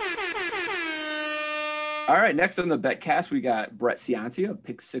 All right, next on the Betcast, we got Brett Ciancia of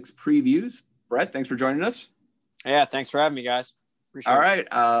Pick 6 Previews. Brett, thanks for joining us. Yeah, thanks for having me, guys. Appreciate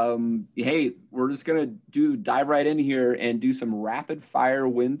it. All right. Hey, we're just going to dive right in here and do some rapid fire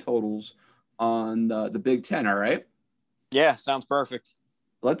win totals on the Big Ten. All right. Yeah, sounds perfect.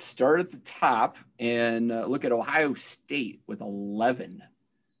 Let's start at the top and look at Ohio State with 11.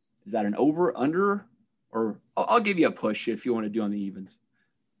 Is that an over, under, or I'll give you a push if you want to do on the evens.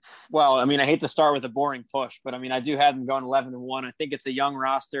 Well, I hate to start with a boring push, but I do have them going 11-1. I think it's a young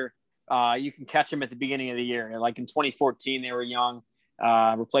roster. You can catch them at the beginning of the year. Like in 2014, they were young,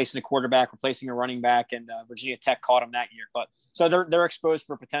 replacing a quarterback, replacing a running back, and Virginia Tech caught them that year. But so they're exposed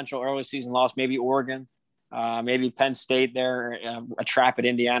for a potential early season loss, maybe Oregon, maybe Penn State there, a trap at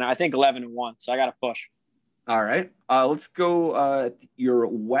Indiana. I think 11-1, so I got to push. All right. Let's go your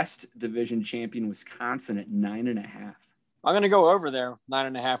West Division champion, Wisconsin, at 9.5. I'm going to go over there,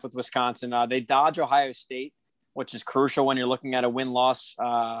 9.5 with Wisconsin. They dodge Ohio State, which is crucial when you're looking at a win-loss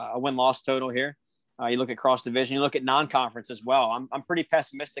total here. You look at cross-division. You look at non-conference as well. I'm pretty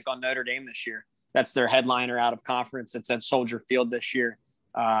pessimistic on Notre Dame this year. That's their headliner out of conference. It's at Soldier Field this year.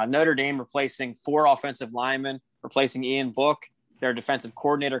 Notre Dame replacing 4 offensive linemen, replacing Ian Book. Their defensive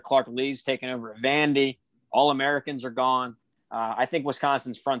coordinator, Clark Lee's taking over at Vandy. All-Americans are gone. I think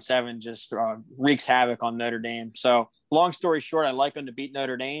Wisconsin's front seven just wreaks havoc on Notre Dame. So long story short, I like them to beat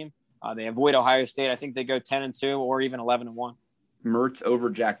Notre Dame. They avoid Ohio State. I think they go 10-2 or even 11-1. Mertz over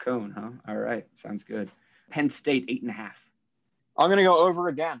Jack Cohn, huh? All right. Sounds good. Penn State, 8.5. I'm going to go over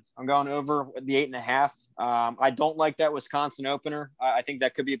again. I'm going over the 8.5. I don't like that Wisconsin opener. I think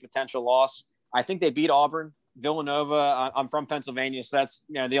that could be a potential loss. I think they beat Auburn. Villanova, I'm from Pennsylvania, so that's,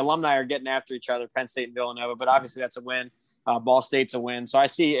 the alumni are getting after each other, Penn State and Villanova, but obviously that's a win. Ball State's a win. So I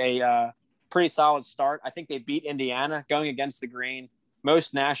see a pretty solid start. I think they beat Indiana going against the grain.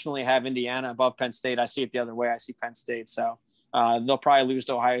 Most nationally have Indiana above Penn State. I see it the other way. I see Penn State. So they'll probably lose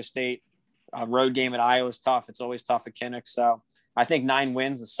to Ohio State. Road game at Iowa is tough. It's always tough at Kinnick. So I think 9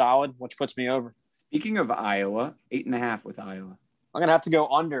 wins is solid, which puts me over. Speaking of Iowa, 8.5 with Iowa. I'm going to have to go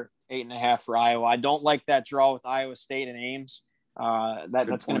under 8.5 for Iowa. I don't like that draw with Iowa State and Ames.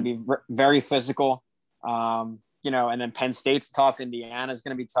 That's going to be very physical. And then Penn State's tough. Indiana's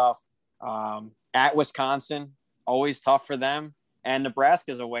going to be tough. At Wisconsin, always tough for them. And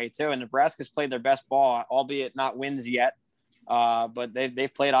Nebraska's away too. And Nebraska's played their best ball, albeit not wins yet. But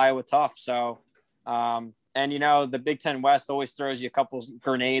they've played Iowa tough. So, the Big Ten West always throws you a couple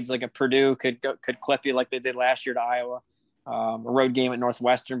grenades, like a Purdue could clip you like they did last year to Iowa. A road game at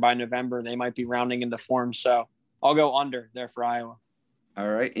Northwestern by November, they might be rounding into form. So I'll go under there for Iowa. All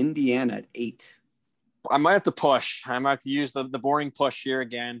right. Indiana at 8. I might have to push. I might have to use the boring push here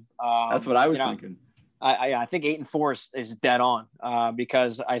again. That's what I was thinking. I think 8-4 is dead on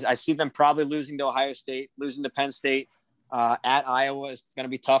because I see them probably losing to Ohio State, losing to Penn State. At Iowa is going to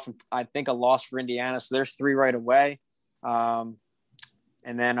be tough. And I think a loss for Indiana. So there's 3 right away.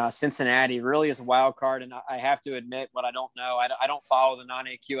 And then Cincinnati really is a wild card. And I have to admit what I don't know. I don't follow the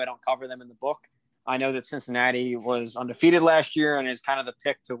non-AQ. I don't cover them in the book. I know that Cincinnati was undefeated last year and is kind of the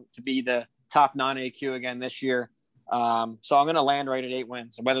pick to be the top non-AQ again this year. So I'm going to land right at 8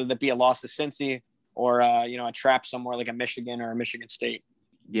 wins, whether that be a loss to Cincy or, a trap somewhere like a Michigan or a Michigan State.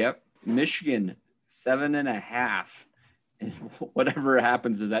 Yep. Michigan, 7.5. And whatever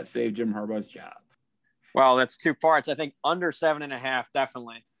happens, does that save Jim Harbaugh's job? Well, that's 2 parts. I think under 7.5,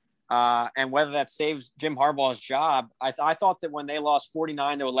 definitely. And whether that saves Jim Harbaugh's job, I thought that when they lost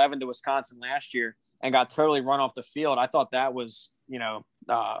 49-11 to Wisconsin last year and got totally run off the field, I thought that was,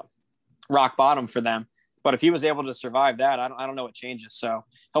 rock bottom for them. But if he was able to survive that, I don't know what changes. So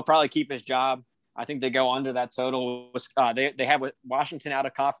he'll probably keep his job. I think they go under that total. They have Washington out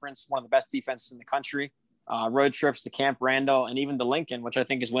of conference, one of the best defenses in the country. Road trips to Camp Randall and even to Lincoln, which I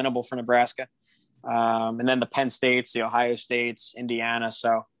think is winnable for Nebraska. And then the Penn States, the Ohio States, Indiana.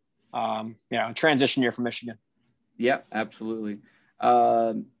 So, transition year for Michigan. Yeah, absolutely.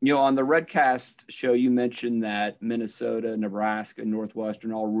 On the Redcast show, you mentioned that Minnesota, Nebraska, and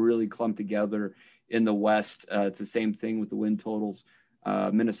Northwestern all really clumped together in the West. It's the same thing with the win totals.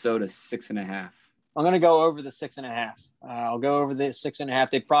 Minnesota 6.5. I'm going to go over the 6.5. I'll go over the 6.5.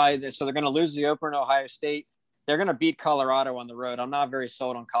 They're going to lose the opener in Ohio State. They're going to beat Colorado on the road. I'm not very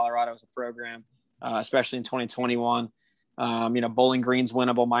sold on Colorado as a program, especially in 2021. Bowling Green's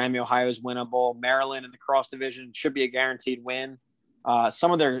winnable. Miami, Ohio's winnable. Maryland in the cross division should be a guaranteed win.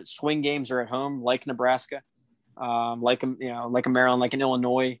 Some of their swing games are at home, like Nebraska, like a Maryland, like an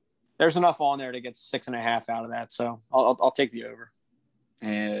Illinois. There's enough on there to get 6.5 out of that. So I'll take the over.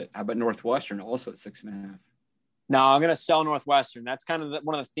 And how about Northwestern also at 6.5? No, I'm going to sell Northwestern. That's kind of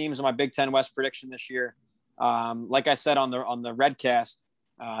one of the themes of my Big Ten West prediction this year. Like I said on the Redcast,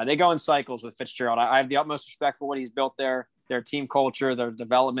 they go in cycles with Fitzgerald. I have the utmost respect for what he's built there, their team culture, their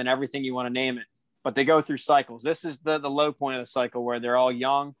development, everything you want to name it. But they go through cycles. This is the low point of the cycle where they're all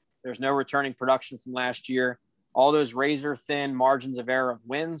young. There's no returning production from last year. All those razor thin margins of error of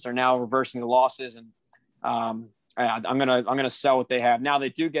wins are now reversing the losses. And I'm gonna sell what they have. Now they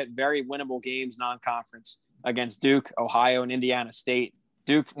do get very winnable games non-conference against Duke, Ohio, and Indiana State.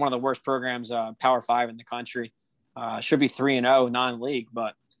 Duke, one of the worst programs, Power 5 in the country, should be 3-0 non-league,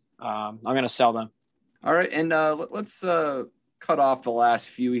 but I'm gonna sell them. All right, and let's cut off the last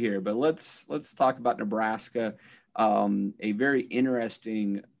few here, but let's talk about Nebraska. A very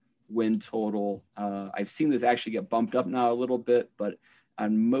interesting win total. I've seen this actually get bumped up now a little bit, but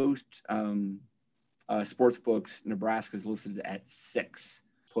on most sports books, Nebraska is listed at 6.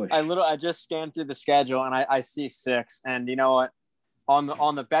 Push. I just scanned through the schedule and I see 6. And you know what? On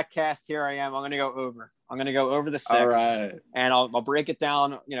the Betcast, here I am. I'm going to go over. I'm going to go over the 6. All right. And I'll break it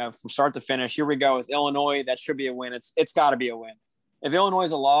down, from start to finish. Here we go with Illinois. That should be a win. It's got to be a win. If Illinois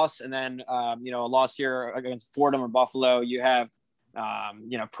is a loss and then, a loss here against Fordham or Buffalo, you have,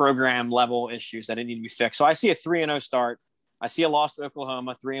 program level issues that need to be fixed. So I see a 3-0 start. I see a loss to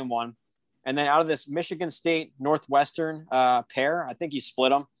Oklahoma, 3-1. And then out of this Michigan State Northwestern pair, I think you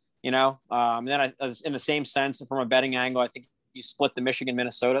split them. And then in the same sense, from a betting angle, I think you split the Michigan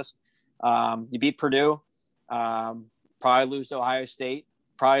Minnesotas. You beat Purdue, probably lose to Ohio State,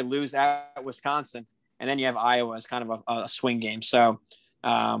 probably lose at Wisconsin, and then you have Iowa as kind of a swing game. So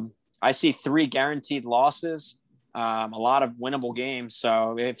I see 3 guaranteed losses, a lot of winnable games.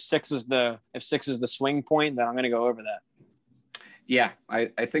 So if 6 is the swing point, then I'm going to go over that. Yeah,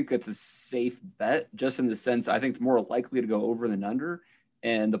 I think that's a safe bet, just in the sense I think it's more likely to go over than under.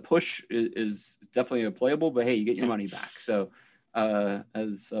 And the push is definitely a playable, but hey, you get your money back. So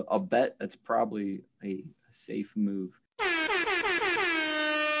as a bet, that's probably a safe move.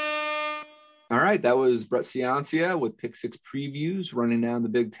 All right, that was Brett Ciancia with Pick Six Previews running down the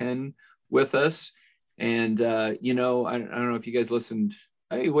Big Ten with us. And, I don't know if you guys listened.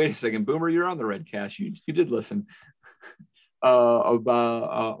 Hey, wait a second. Boomer, you're on the Redcast. You did listen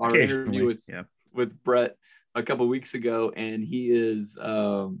about our interview with Brett a couple of weeks ago. And he is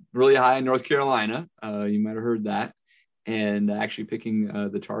really high in North Carolina. You might have heard that. And actually picking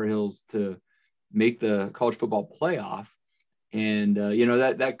the Tar Heels to make the college football playoff. And,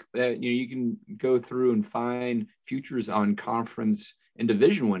 you can go through and find futures on conference and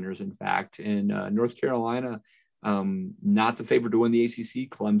division winners, in fact. And North Carolina, not the favorite to win the ACC.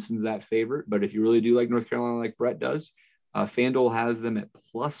 Clemson's that favorite. But if you really do like North Carolina like Brett does, FanDuel has them at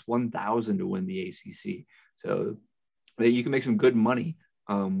plus 1,000 to win the ACC. So you can make some good money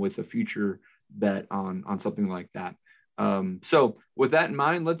with a future bet on something like that. So with that in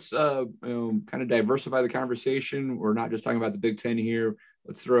mind, let's kind of diversify the conversation. We're not just talking about the Big Ten here.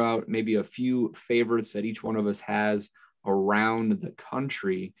 Let's throw out maybe a few favorites that each one of us has around the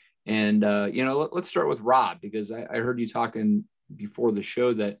country. And, let's start with Rob, because I heard you talking before the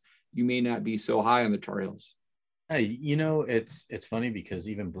show that you may not be so high on the Tar Heels. Hey, it's funny because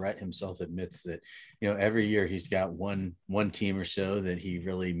even Brett himself admits that, every year he's got one team or so that he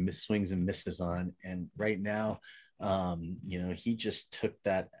really swings and misses on. And right now, he just took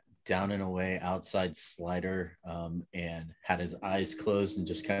that down and away outside slider and had his eyes closed and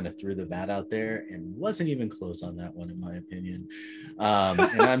just kind of threw the bat out there and wasn't even close on that one, in my opinion.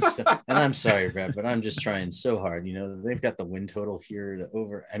 And I'm sorry, Brett, but I'm just trying so hard. They've got the win total here, the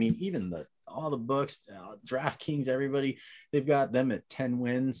over. I mean, even all the books, DraftKings, everybody, they've got them at 10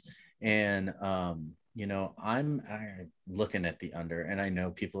 wins. And, I'm looking at the under, and I know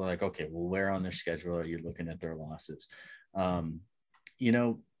people are like, okay, well, where on their schedule are you looking at their losses?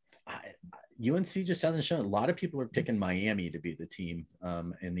 UNC just hasn't shown. A lot of people are picking Miami to be the team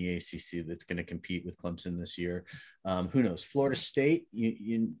in the ACC that's going to compete with Clemson this year. Who knows? Florida State,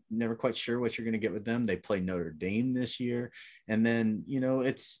 you're never quite sure what you're going to get with them. They play Notre Dame this year. And then,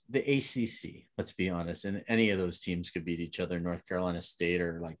 it's the ACC, let's be honest. And any of those teams could beat each other. North Carolina State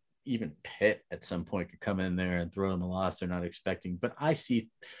or like even Pitt at some point could come in there and throw them a loss they're not expecting. But I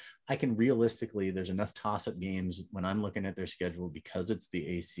can realistically, there's enough toss-up games when I'm looking at their schedule because it's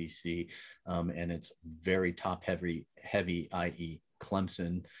the ACC and it's very top heavy, i.e.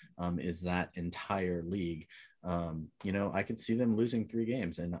 Clemson is that entire league. I could see them losing 3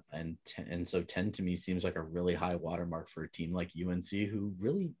 games and so 10 to me seems like a really high watermark for a team like UNC who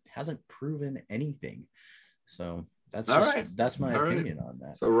really hasn't proven anything. So that's my opinion on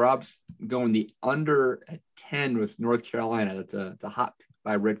that. So Rob's going the under at 10 with North Carolina. That's a hot pick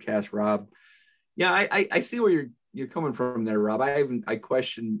by Redcast, Rob. Yeah, I see where you're coming from there, Rob. I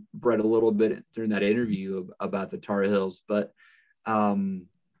questioned Brett a little bit during that interview about the Tar Heels, but I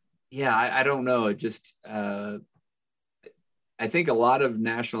don't know. It just I think a lot of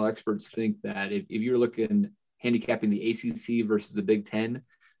national experts think that if you're looking handicapping the ACC versus the Big Ten,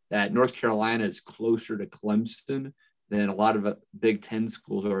 that North Carolina is closer to Clemson than a lot of Big Ten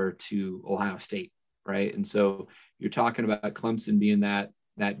schools are to Ohio State, right? And so you're talking about Clemson being that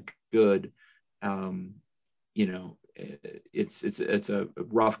good. It's a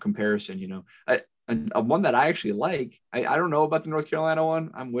rough comparison. And one that I actually like. I don't know about the North Carolina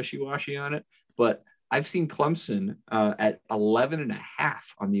one. I'm wishy-washy on it, but I've seen Clemson at 11.5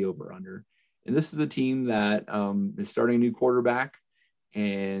 on the over/under, and this is a team that is starting a new quarterback.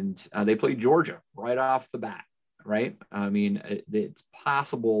 And they played Georgia right off the bat, right? I mean, it's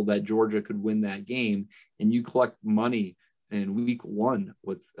possible that Georgia could win that game, and you collect money in week 1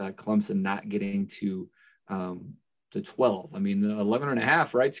 with Clemson not getting to 12. I mean, the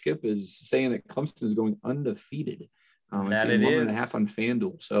 11.5, right, Skip, is saying that Clemson is going undefeated. That it is 11.5 on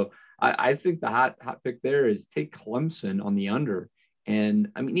FanDuel. So I think the hot pick there is take Clemson on the under. And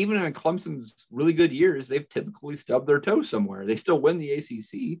I mean, even in Clemson's really good years, they've typically stubbed their toe somewhere. They still win the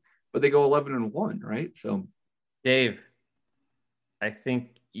ACC, but they go 11-1, right? So, Dave, I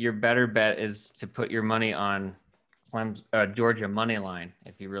think your better bet is to put your money on Georgia money line.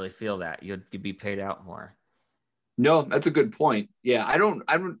 If you really feel that, you'd be paid out more. No, that's a good point. Yeah,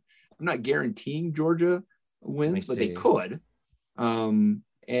 I'm not guaranteeing Georgia wins, but they could. And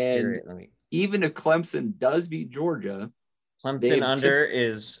even if Clemson does beat Georgia, Clemson under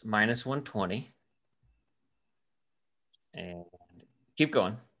is -120. And keep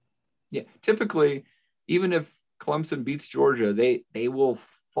going. Yeah, typically, even if Clemson beats Georgia, they will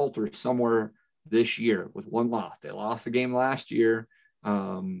falter somewhere this year with one loss. They lost the game last year.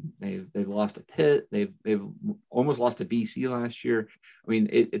 They've lost to Pitt. They've almost lost to BC last year. I mean,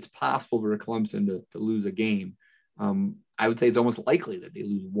 it's possible for Clemson to lose a game. I would say it's almost likely that they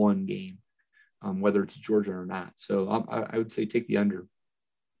lose one game, whether it's Georgia or not. So I would say take the under.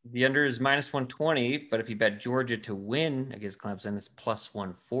 The under is -120, but if you bet Georgia to win against Clemson, it's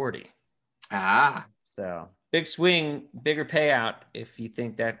 +140. So big swing, bigger payout. If you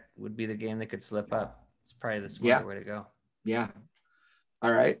think that would be the game that could slip up, it's probably the smarter way to go. Yeah.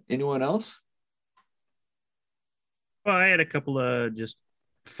 All right. Anyone else? Well, I had a couple of just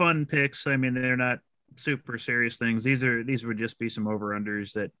fun picks. I mean, they're not super serious things. These would just be some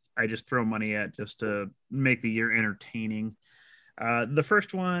over-unders that I just throw money at just to make the year entertaining. The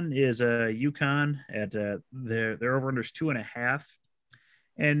first one is UConn at their over-unders 2.5.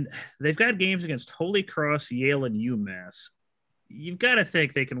 And they've got games against Holy Cross, Yale, and UMass. You've got to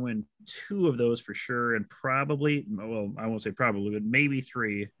think they can win 2 of those for sure, and probably, well, I won't say probably, but maybe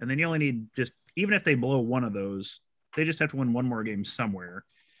 3. And then you only need even if they blow one of those, they just have to win one more game somewhere.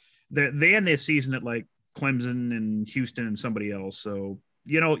 They end this season at like Clemson and Houston and somebody else. So,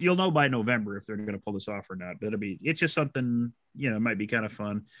 you'll know by November if they're going to pull this off or not. But it's just something, it might be kind of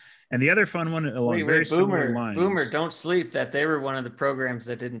fun. And the other fun one along very similar lines. Boomer, don't sleep that they were one of the programs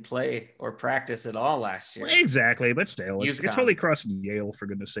that didn't play or practice at all last year. Exactly, but still, it's Holy Cross and Yale, for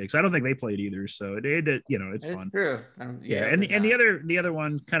goodness sakes. I don't think they played either, so it's fun. It's true. And the other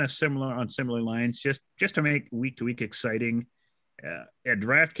one, kind of similar on similar lines, just to make week to week exciting. At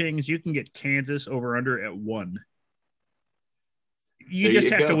DraftKings, you can get Kansas over under at 1. You just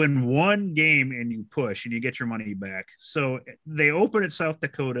have to win one game and you push and you get your money back. So they open at South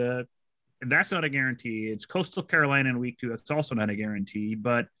Dakota, and that's not a guarantee. It's Coastal Carolina in week 2. That's also not a guarantee,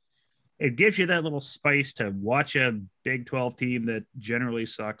 but it gives you that little spice to watch a Big 12 team that generally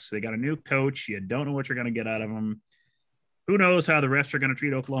sucks. They got a new coach. You don't know what you're going to get out of them. Who knows how the refs are going to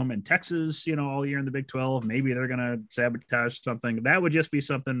treat Oklahoma and Texas, all year in the Big 12. Maybe they're going to sabotage something. That would just be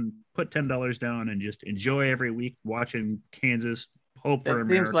something. Put $10 down and just enjoy every week watching Kansas. Hope for a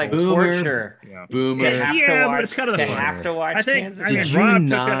seems miracle. like torture. Yeah. Boomer. But it's kind of the fun. Have to watch Kansas. Rob took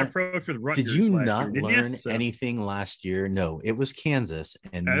that approach with Rutgers. Did you not learn anything last year? No, it was Kansas,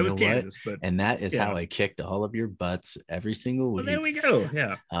 and you know Kansas, what? And that is how I kicked all of your butts every single week. Well, there we go.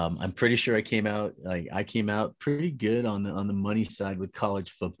 Yeah. I'm pretty sure I came out pretty good on the money side with college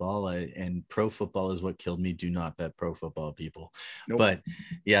football, and pro football is what killed me. Do not bet pro football, people. Nope. But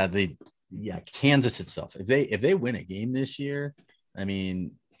Kansas itself. If they win a game this year. I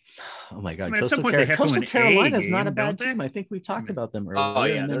mean, oh my God, Coastal Carolina is not a bad team. I think we talked about them earlier. Oh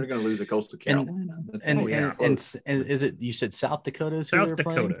yeah, they're going to lose to Coastal Carolina. And is it? You said South Dakota is who they're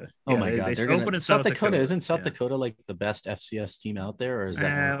playing? Oh my God, they're going to South Dakota. Isn't South Dakota like the best FCS team out there, or is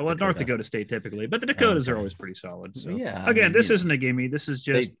that North Dakota State typically? But the Dakotas are always pretty solid. So yeah, again, this isn't a gimme. This is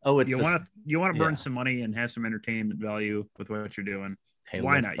just you want to burn some money and have some entertainment value with what you're doing. Hey,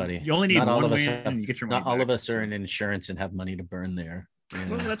 why not? Buddy. You only need one win and you get your money back. Not all of us are in insurance and have money to burn there.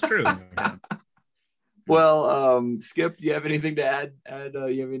 Well, that's true. Well, Skip, do you have anything to add?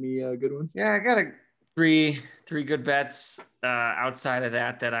 You have any good ones? Yeah, I got three good bets outside of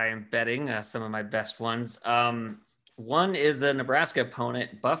that I am betting. Some of my best ones. One is a Nebraska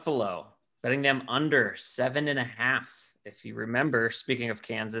opponent, Buffalo, betting them under 7.5. If you remember, speaking of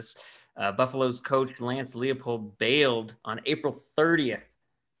Kansas, Buffalo's coach Lance Leopold bailed on April 30th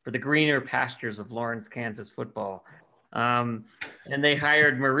for the greener pastures of Lawrence, Kansas football. And they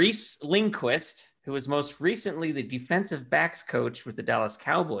hired Maurice Lindquist, who was most recently the defensive backs coach with the Dallas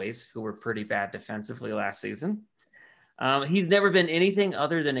Cowboys, who were pretty bad defensively last season. He's never been anything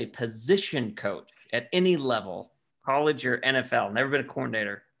other than a position coach at any level, college or NFL, never been a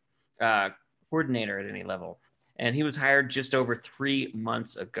coordinator at any level. And he was hired just over 3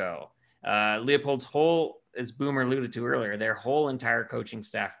 months ago. Leopold's whole, as Boomer alluded to earlier, their whole entire coaching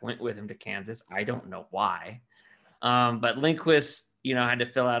staff went with him to Kansas. I don't know why. But Lindquist, had to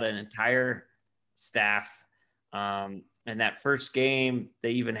fill out an entire staff. And that first game,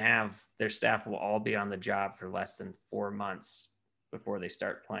 they even have their staff will all be on the job for less than 4 months before they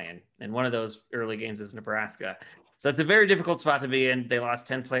start playing. And one of those early games is Nebraska. So it's a very difficult spot to be in. They lost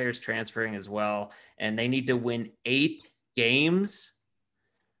 10 players transferring as well, and they need to win 8 games.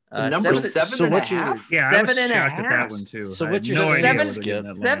 The number seven and a half? Yeah, I was 7 and a shocked at that half. one too. So I what had you're no saying, idea Skip, where they're getting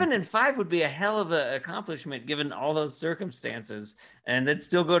that Seven line. and 5 would be a hell of an accomplishment given all those circumstances, and they'd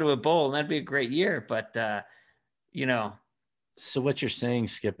still go to a bowl, and that'd be a great year. But So what you're saying,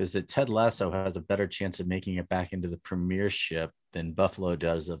 Skip, is that Ted Lasso has a better chance of making it back into the premiership than Buffalo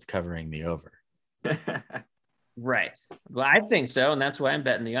does of covering the over. right. Well, I think so, and that's why I'm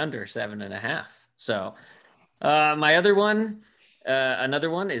betting the under 7.5. So my other one,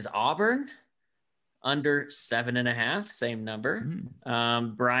 another one is Auburn. Under 7.5, same number.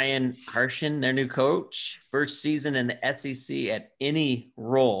 Brian Harshin, their new coach, first season in the SEC at any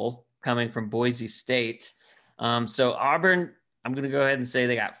role, coming from Boise State. So Auburn, I'm going to go ahead and say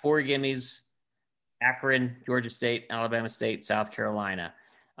they got 4 gimmies: Akron, Georgia State, Alabama State, South Carolina.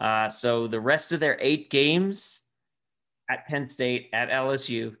 So the rest of their 8 games at Penn State, at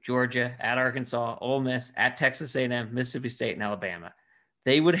LSU, Georgia, at Arkansas, Ole Miss, at Texas A&M, Mississippi State, and Alabama.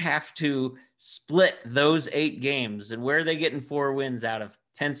 They would have to split those 8 games. And where are they getting 4 wins out of?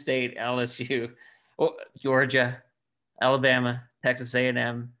 Penn State, LSU, Georgia, Alabama, Texas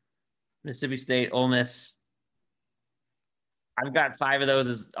A&M, Mississippi State, Ole Miss. I've got 5 of those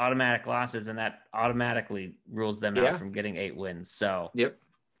as automatic losses, and that automatically rules them out from getting 8 wins. So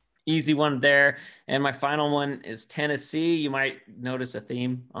easy one there. And my final one is Tennessee. You might notice a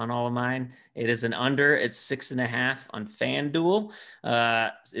theme on all of mine. It is an under. It's 6.5 on FanDuel.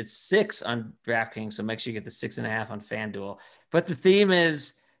 It's 6 on DraftKings, so make sure you get the 6.5 on FanDuel. But the theme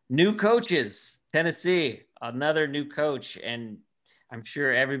is new coaches. Tennessee, another new coach. And I'm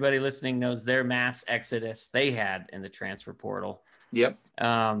sure everybody listening knows their mass exodus they had in the transfer portal. Yep.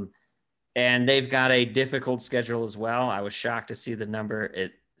 And they've got a difficult schedule as well. I was shocked to see the number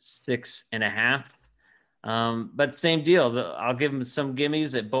at 6.5. But same deal. I'll give them some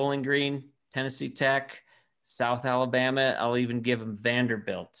gimmies at Bowling Green, Tennessee Tech, South Alabama. I'll even give them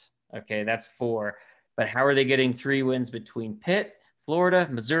Vanderbilt. Okay, that's 4. But how are they getting 3 wins between Pitt, Florida,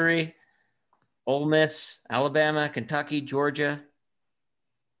 Missouri, Ole Miss, Alabama, Kentucky, Georgia?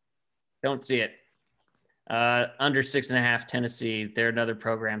 Don't see it. Under 6.5, Tennessee. They're another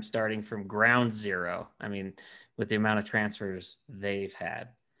program starting from ground zero. I mean, with the amount of transfers they've had.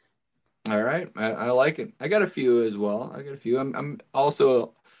 All right, I like it. I got a few as well. I'm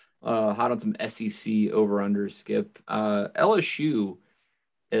also hot on some SEC over under, Skip. LSU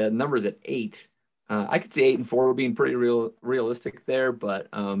numbers at 8. I could see 8-4 being pretty realistic there, but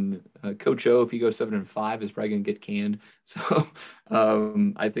Coach O, if he goes 7-5, is probably going to get canned. So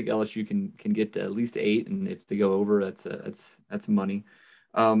I think LSU can get to at least 8, and if they go over, that's money.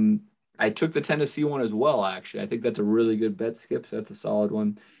 I took the Tennessee one as well. Actually, I think that's a really good bet, Skip. So that's a solid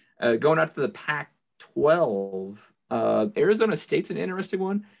one. Going out to the Pac-12, Arizona State's an interesting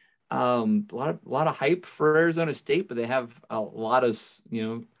one. A lot of hype for Arizona State, but they have a lot of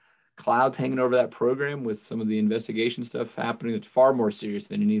clouds hanging over that program with some of the investigation stuff happening. It's far more serious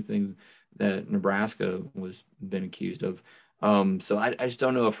than anything that Nebraska was been accused of. So I just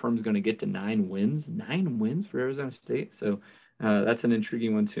don't know if Herm's going to get to 9 wins. 9 wins for Arizona State. So that's an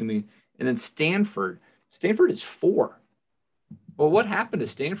intriguing one to me. And then Stanford is 4. Well, what happened to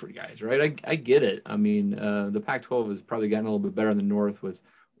Stanford, guys, right? I get it. I mean, the Pac-12 has probably gotten a little bit better in the North with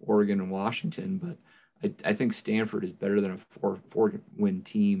Oregon and Washington, but I think Stanford is better than a 4-win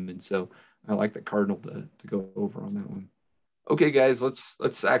team. And so I like the Cardinal to go over on that one. Okay, guys,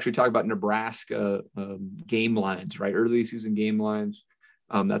 let's actually talk about Nebraska game lines, right? Early season game lines.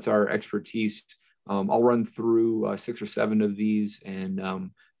 That's our expertise. I'll run through 6 or 7 of these,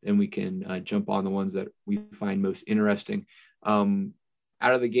 and then we can jump on the ones that we find most interesting.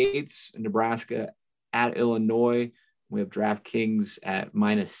 Out of the gates, Nebraska at Illinois, we have DraftKings at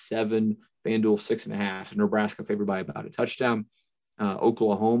 -7, FanDuel 6.5. Nebraska favored by about a touchdown.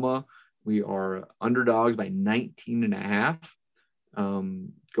 Oklahoma, we are underdogs by 19.5.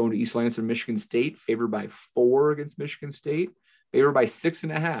 Going to East Lansing, Michigan State, favored by 4 against Michigan State, favored by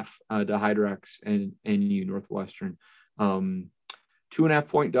 6.5 to Hydrox and NU Northwestern. 2.5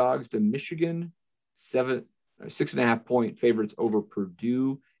 point dogs to Michigan, 6.5 point favorites over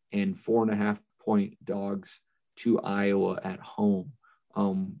Purdue, and 4.5 point dogs to Iowa at home.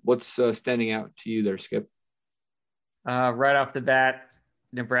 What's standing out to you there, Skip? Right off the bat,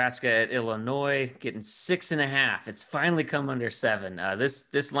 Nebraska at Illinois getting 6.5. It's finally come under 7.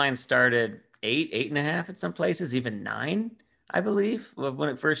 This line started 8.5 at some places, even 9, I believe, when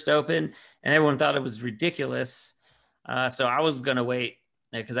it first opened, and everyone thought it was ridiculous. So I was going to wait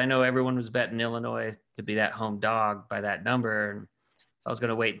because I know everyone was betting Illinois to be that home dog by that number. And so I was going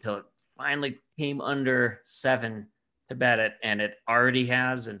to wait until it finally came under 7 to bet it, and it already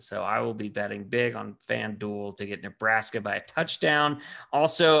has. And so I will be betting big on FanDuel to get Nebraska by a touchdown.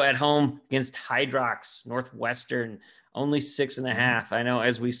 Also at home against Hydrox Northwestern, only 6.5. I know,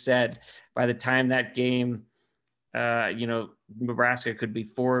 as we said, by the time that game, Nebraska could be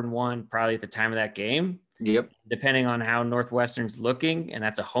 4-1 probably at the time of that game. Yep. Depending on how Northwestern's looking, and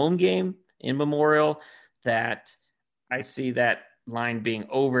that's a home game in Memorial, that I see that line being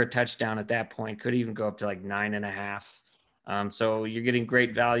over a touchdown at that point, could even go up to like 9.5. So you're getting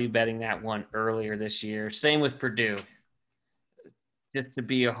great value betting that one earlier this year. Same with Purdue. Just to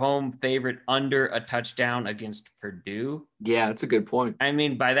be a home favorite under a touchdown against Purdue. Yeah, that's a good point. I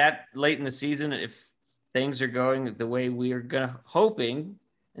mean, by that late in the season, if things are going the way we are hoping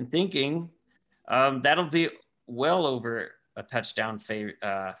and thinking, that'll be well over a touchdown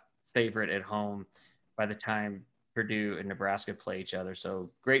favorite at home by the time Purdue and Nebraska play each other.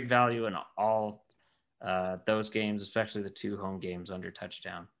 So great value in all those games, especially the 2 home games under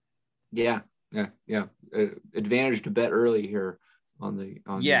touchdown. Yeah. Advantage to bet early here on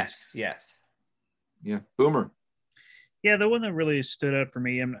yes. Yeah, Boomer. Yeah, the one that really stood out for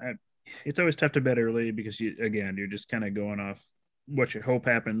me, it's always tough to bet early because you're just kind of going off what you hope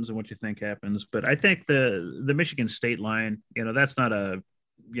happens and what you think happens. But I think the Michigan State line, that's not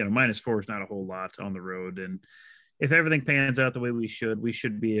 -4 is not a whole lot on the road. And if everything pans out the way we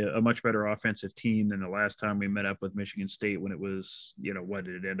should be a much better offensive team than the last time we met up with Michigan State, when it was, what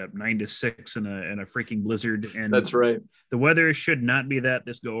did it end up, 9-6 in a freaking blizzard. And that's right. The weather should not be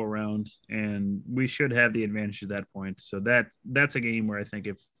this go around, and we should have the advantage at that point. So that's a game where I think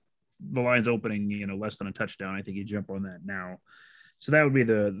if the line's opening, less than a touchdown, I think you jump on that now. So that would be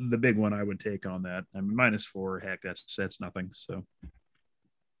the big one I would take on that. I mean, -4, heck, that's nothing. So,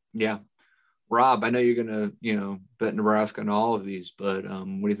 yeah. Rob, I know you're going to, bet Nebraska on all of these, but what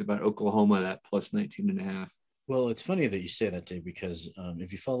do you think about Oklahoma, that plus 19.5? Well, it's funny that you say that, Dave, because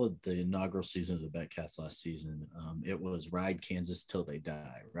if you followed the inaugural season of the Betcast last season, it was ride Kansas till they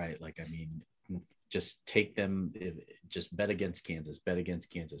die, right? Like, I mean, just take them, just bet against Kansas.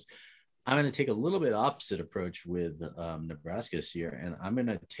 I'm going to take a little bit opposite approach with Nebraska this year, and I'm going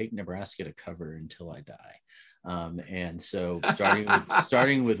to take Nebraska to cover until I die. And so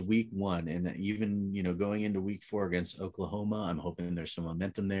starting with week 1 and even, going into week 4 against Oklahoma, I'm hoping there's some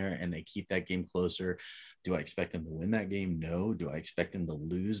momentum there and they keep that game closer. Do I expect them to win that game? No. Do I expect them to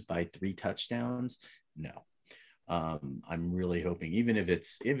lose by 3 touchdowns? No. I'm really hoping even if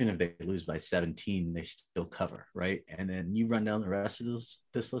they lose by 17, they still cover, right? And then you run down the rest of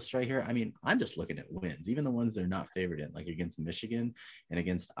this list right here. I mean, I'm just looking at wins, even the ones they're not favored in, like against Michigan and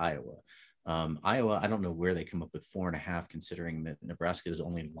against Iowa. Iowa, I don't know where they come up with 4.5, considering that Nebraska has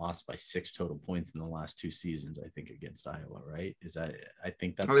only lost by 6 total points in the last 2 seasons, I think, against Iowa, right? I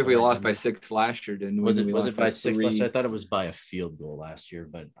think we lost by 6 last year, didn't we? Was it by 6 3? last year? I thought it was by a field goal last year,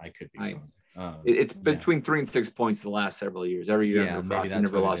 but I could be wrong. It's between 3 and 6 points the last several years. Every year, maybe that's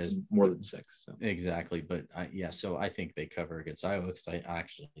never lost more than 6. So. Exactly, but so I think they cover against Iowa because I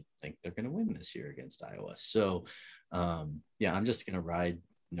actually think they're going to win this year against Iowa. So, I'm just going to ride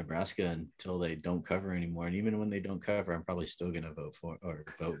Nebraska until they don't cover anymore. And even when they don't cover, I'm probably still going to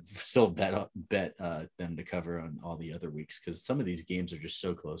bet them to cover on all the other weeks, because some of these games are just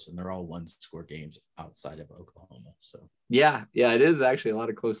so close and they're all 1-score games outside of Oklahoma. So yeah, it is actually a lot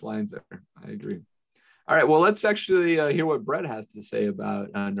of close lines there. I agree. All right, well, let's actually hear what Brett has to say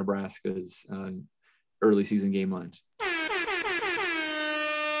about Nebraska's early season game lines.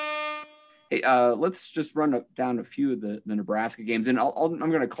 Hey, let's just run down a few of the Nebraska games, and I'm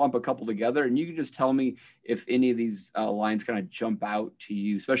going to clump a couple together, and you can just tell me if any of these lines kind of jump out to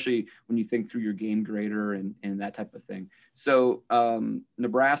you, especially when you think through your game grader and that type of thing. So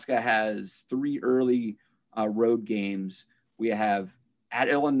Nebraska has 3 early road games. We have at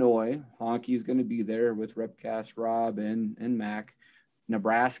Illinois. Honky's going to be there with Repcast, Rob, and Mac.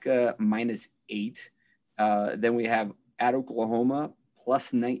 Nebraska -8. Then we have at Oklahoma,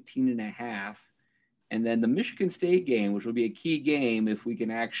 plus 19.5. And then the Michigan State game, which will be a key game if we can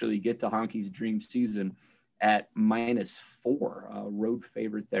actually get to Honky's dream season, at -4, road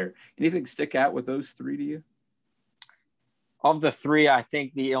favorite there. Anything stick out with those 3 to you? Of the 3, I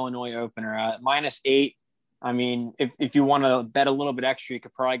think the Illinois opener at -8. I mean, if you want to bet a little bit extra, you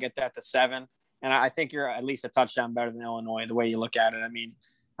could probably get that to 7. And I think you're at least a touchdown better than Illinois, the way you look at it. I mean,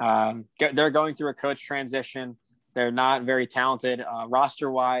 they're going through a coach transition. They're not very talented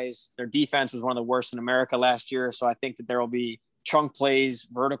roster-wise. Their defense was one of the worst in America last year. So I think that there will be chunk plays,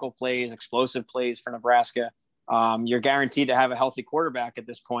 vertical plays, explosive plays for Nebraska. You're guaranteed to have a healthy quarterback at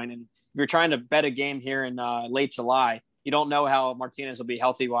this point. And if you're trying to bet a game here in late July, you don't know how Martinez will be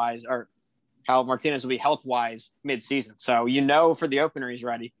health-wise mid-season. So for the opener he's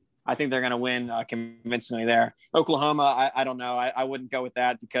ready. I think they're going to win convincingly there. Oklahoma, I don't know. I wouldn't go with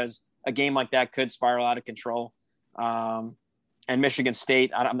that because a game like that could spiral out of control. And Michigan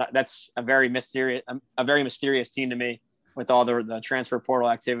State, that's a very mysterious team to me with all the transfer portal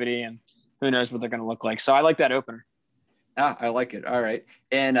activity, and who knows what they're going to look like. So I like that opener. I like it. All right.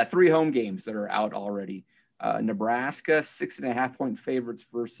 And 3 home games that are out already. Nebraska, 6.5-point favorites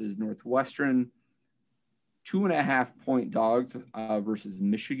versus Northwestern. 2.5-point dogs versus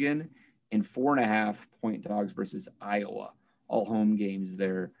Michigan, and 4.5-point dogs versus Iowa. All home games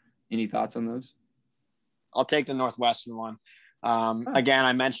there. Any thoughts on those? I'll take the Northwestern one. Again,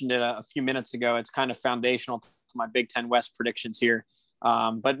 I mentioned it a few minutes ago. It's kind of foundational to my Big Ten West predictions here.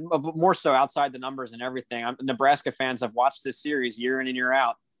 But more so outside the numbers and everything. Nebraska fans have watched this series year in and year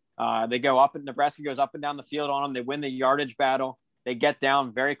out. Nebraska goes up and down the field on them. They win the yardage battle. They get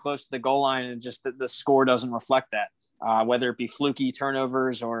down very close to the goal line, and just the score doesn't reflect that, whether it be fluky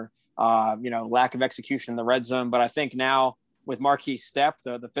turnovers or, lack of execution in the red zone. But I think now with Marquise Stepp,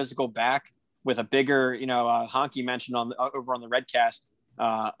 the physical back, with a bigger, Honky mentioned over on the Redcast,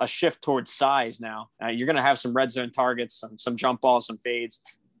 a shift towards size now. You're going to have some red zone targets, some jump balls, some fades.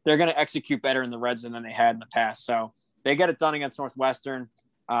 They're going to execute better in the red zone than they had in the past. So they get it done against Northwestern.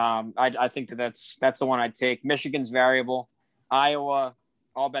 I think that's the one I'd take. Michigan's variable. Iowa,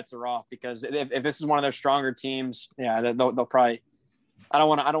 all bets are off because if this is one of their stronger teams, they'll probably. I don't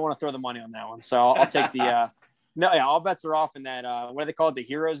want to throw the money on that one, so I'll take the. All bets are off in that. What do they call it? The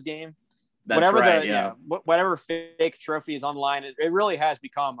Heroes game. That's Whatever fake trophy is online, it really has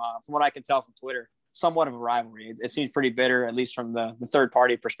become, from what I can tell from Twitter, somewhat of a rivalry. It seems pretty bitter, at least from the third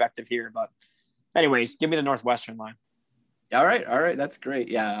party perspective here. But, anyways, give me the Northwestern line. All right, that's great.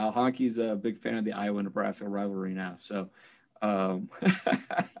 Yeah, Honky's a big fan of the Iowa-Nebraska rivalry now, so. Well,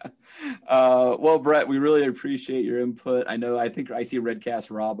 Brett, we really appreciate your input. I think I see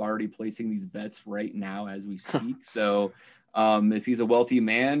Redcast Rob already placing these bets right now as we speak. So if he's a wealthy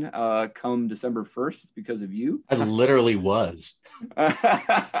man, come December 1st, it's because of you. I literally was.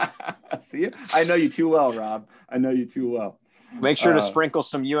 See, I know you too well, Rob. I know you too well. Make sure to sprinkle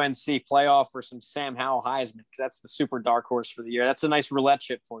some UNC playoff or some Sam Howell Heisman, because that's the super dark horse for the year. That's a nice roulette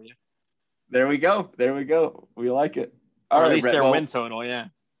chip for you. There we go. We like it. Or at least Brett, their win total, yeah.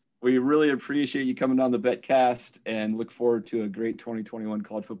 We really appreciate you coming on the Betcast and look forward to a great 2021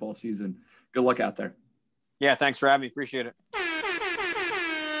 college football season. Good luck out there. Yeah, thanks for having me. Appreciate it.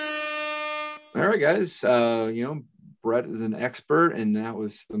 All right, guys. Brett is an expert, and that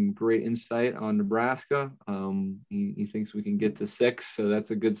was some great insight on Nebraska. He thinks we can get to 6, so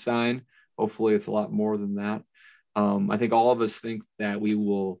that's a good sign. Hopefully it's a lot more than that. I think all of us think that we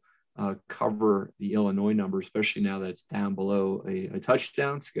will cover the Illinois number, especially now that it's down below a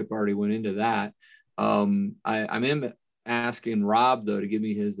touchdown. Skip already went into that. I'm asking Rob, though, to give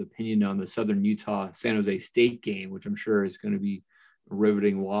me his opinion on the Southern Utah San Jose State game, which I'm sure is going to be a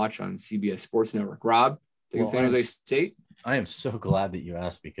riveting watch on CBS Sports Network. Rob, taking San Jose State? I am so glad that you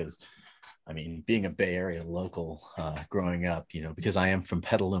asked because, being a Bay Area local growing up, because I am from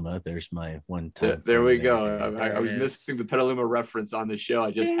Petaluma, there's my one time. There we go. I was missing the Petaluma reference on the show.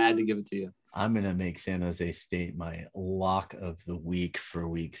 I just had to give it to you. I'm going to make San Jose State my lock of the week for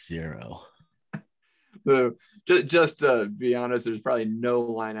week 0. Just to be honest, there's probably no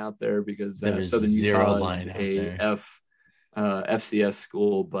line out there because Southern Utah is a FCS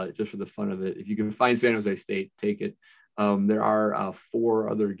school, but just for the fun of it, if you can find San Jose State, take it. There are 4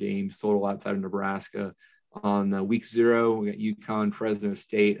 other games total outside of Nebraska. On week 0, we got UConn, Fresno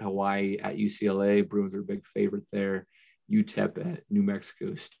State, Hawaii at UCLA. Bruins are a big favorite there. UTEP at New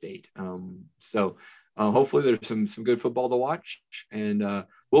Mexico State. So hopefully there's some good football to watch. And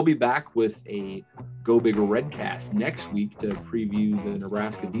we'll be back with a Go Big Redcast next week to preview the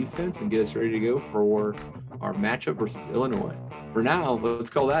Nebraska defense and get us ready to go for our matchup versus Illinois. For now, let's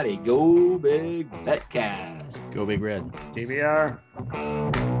call that a Go Big Betcast. Go Big Red. DVR.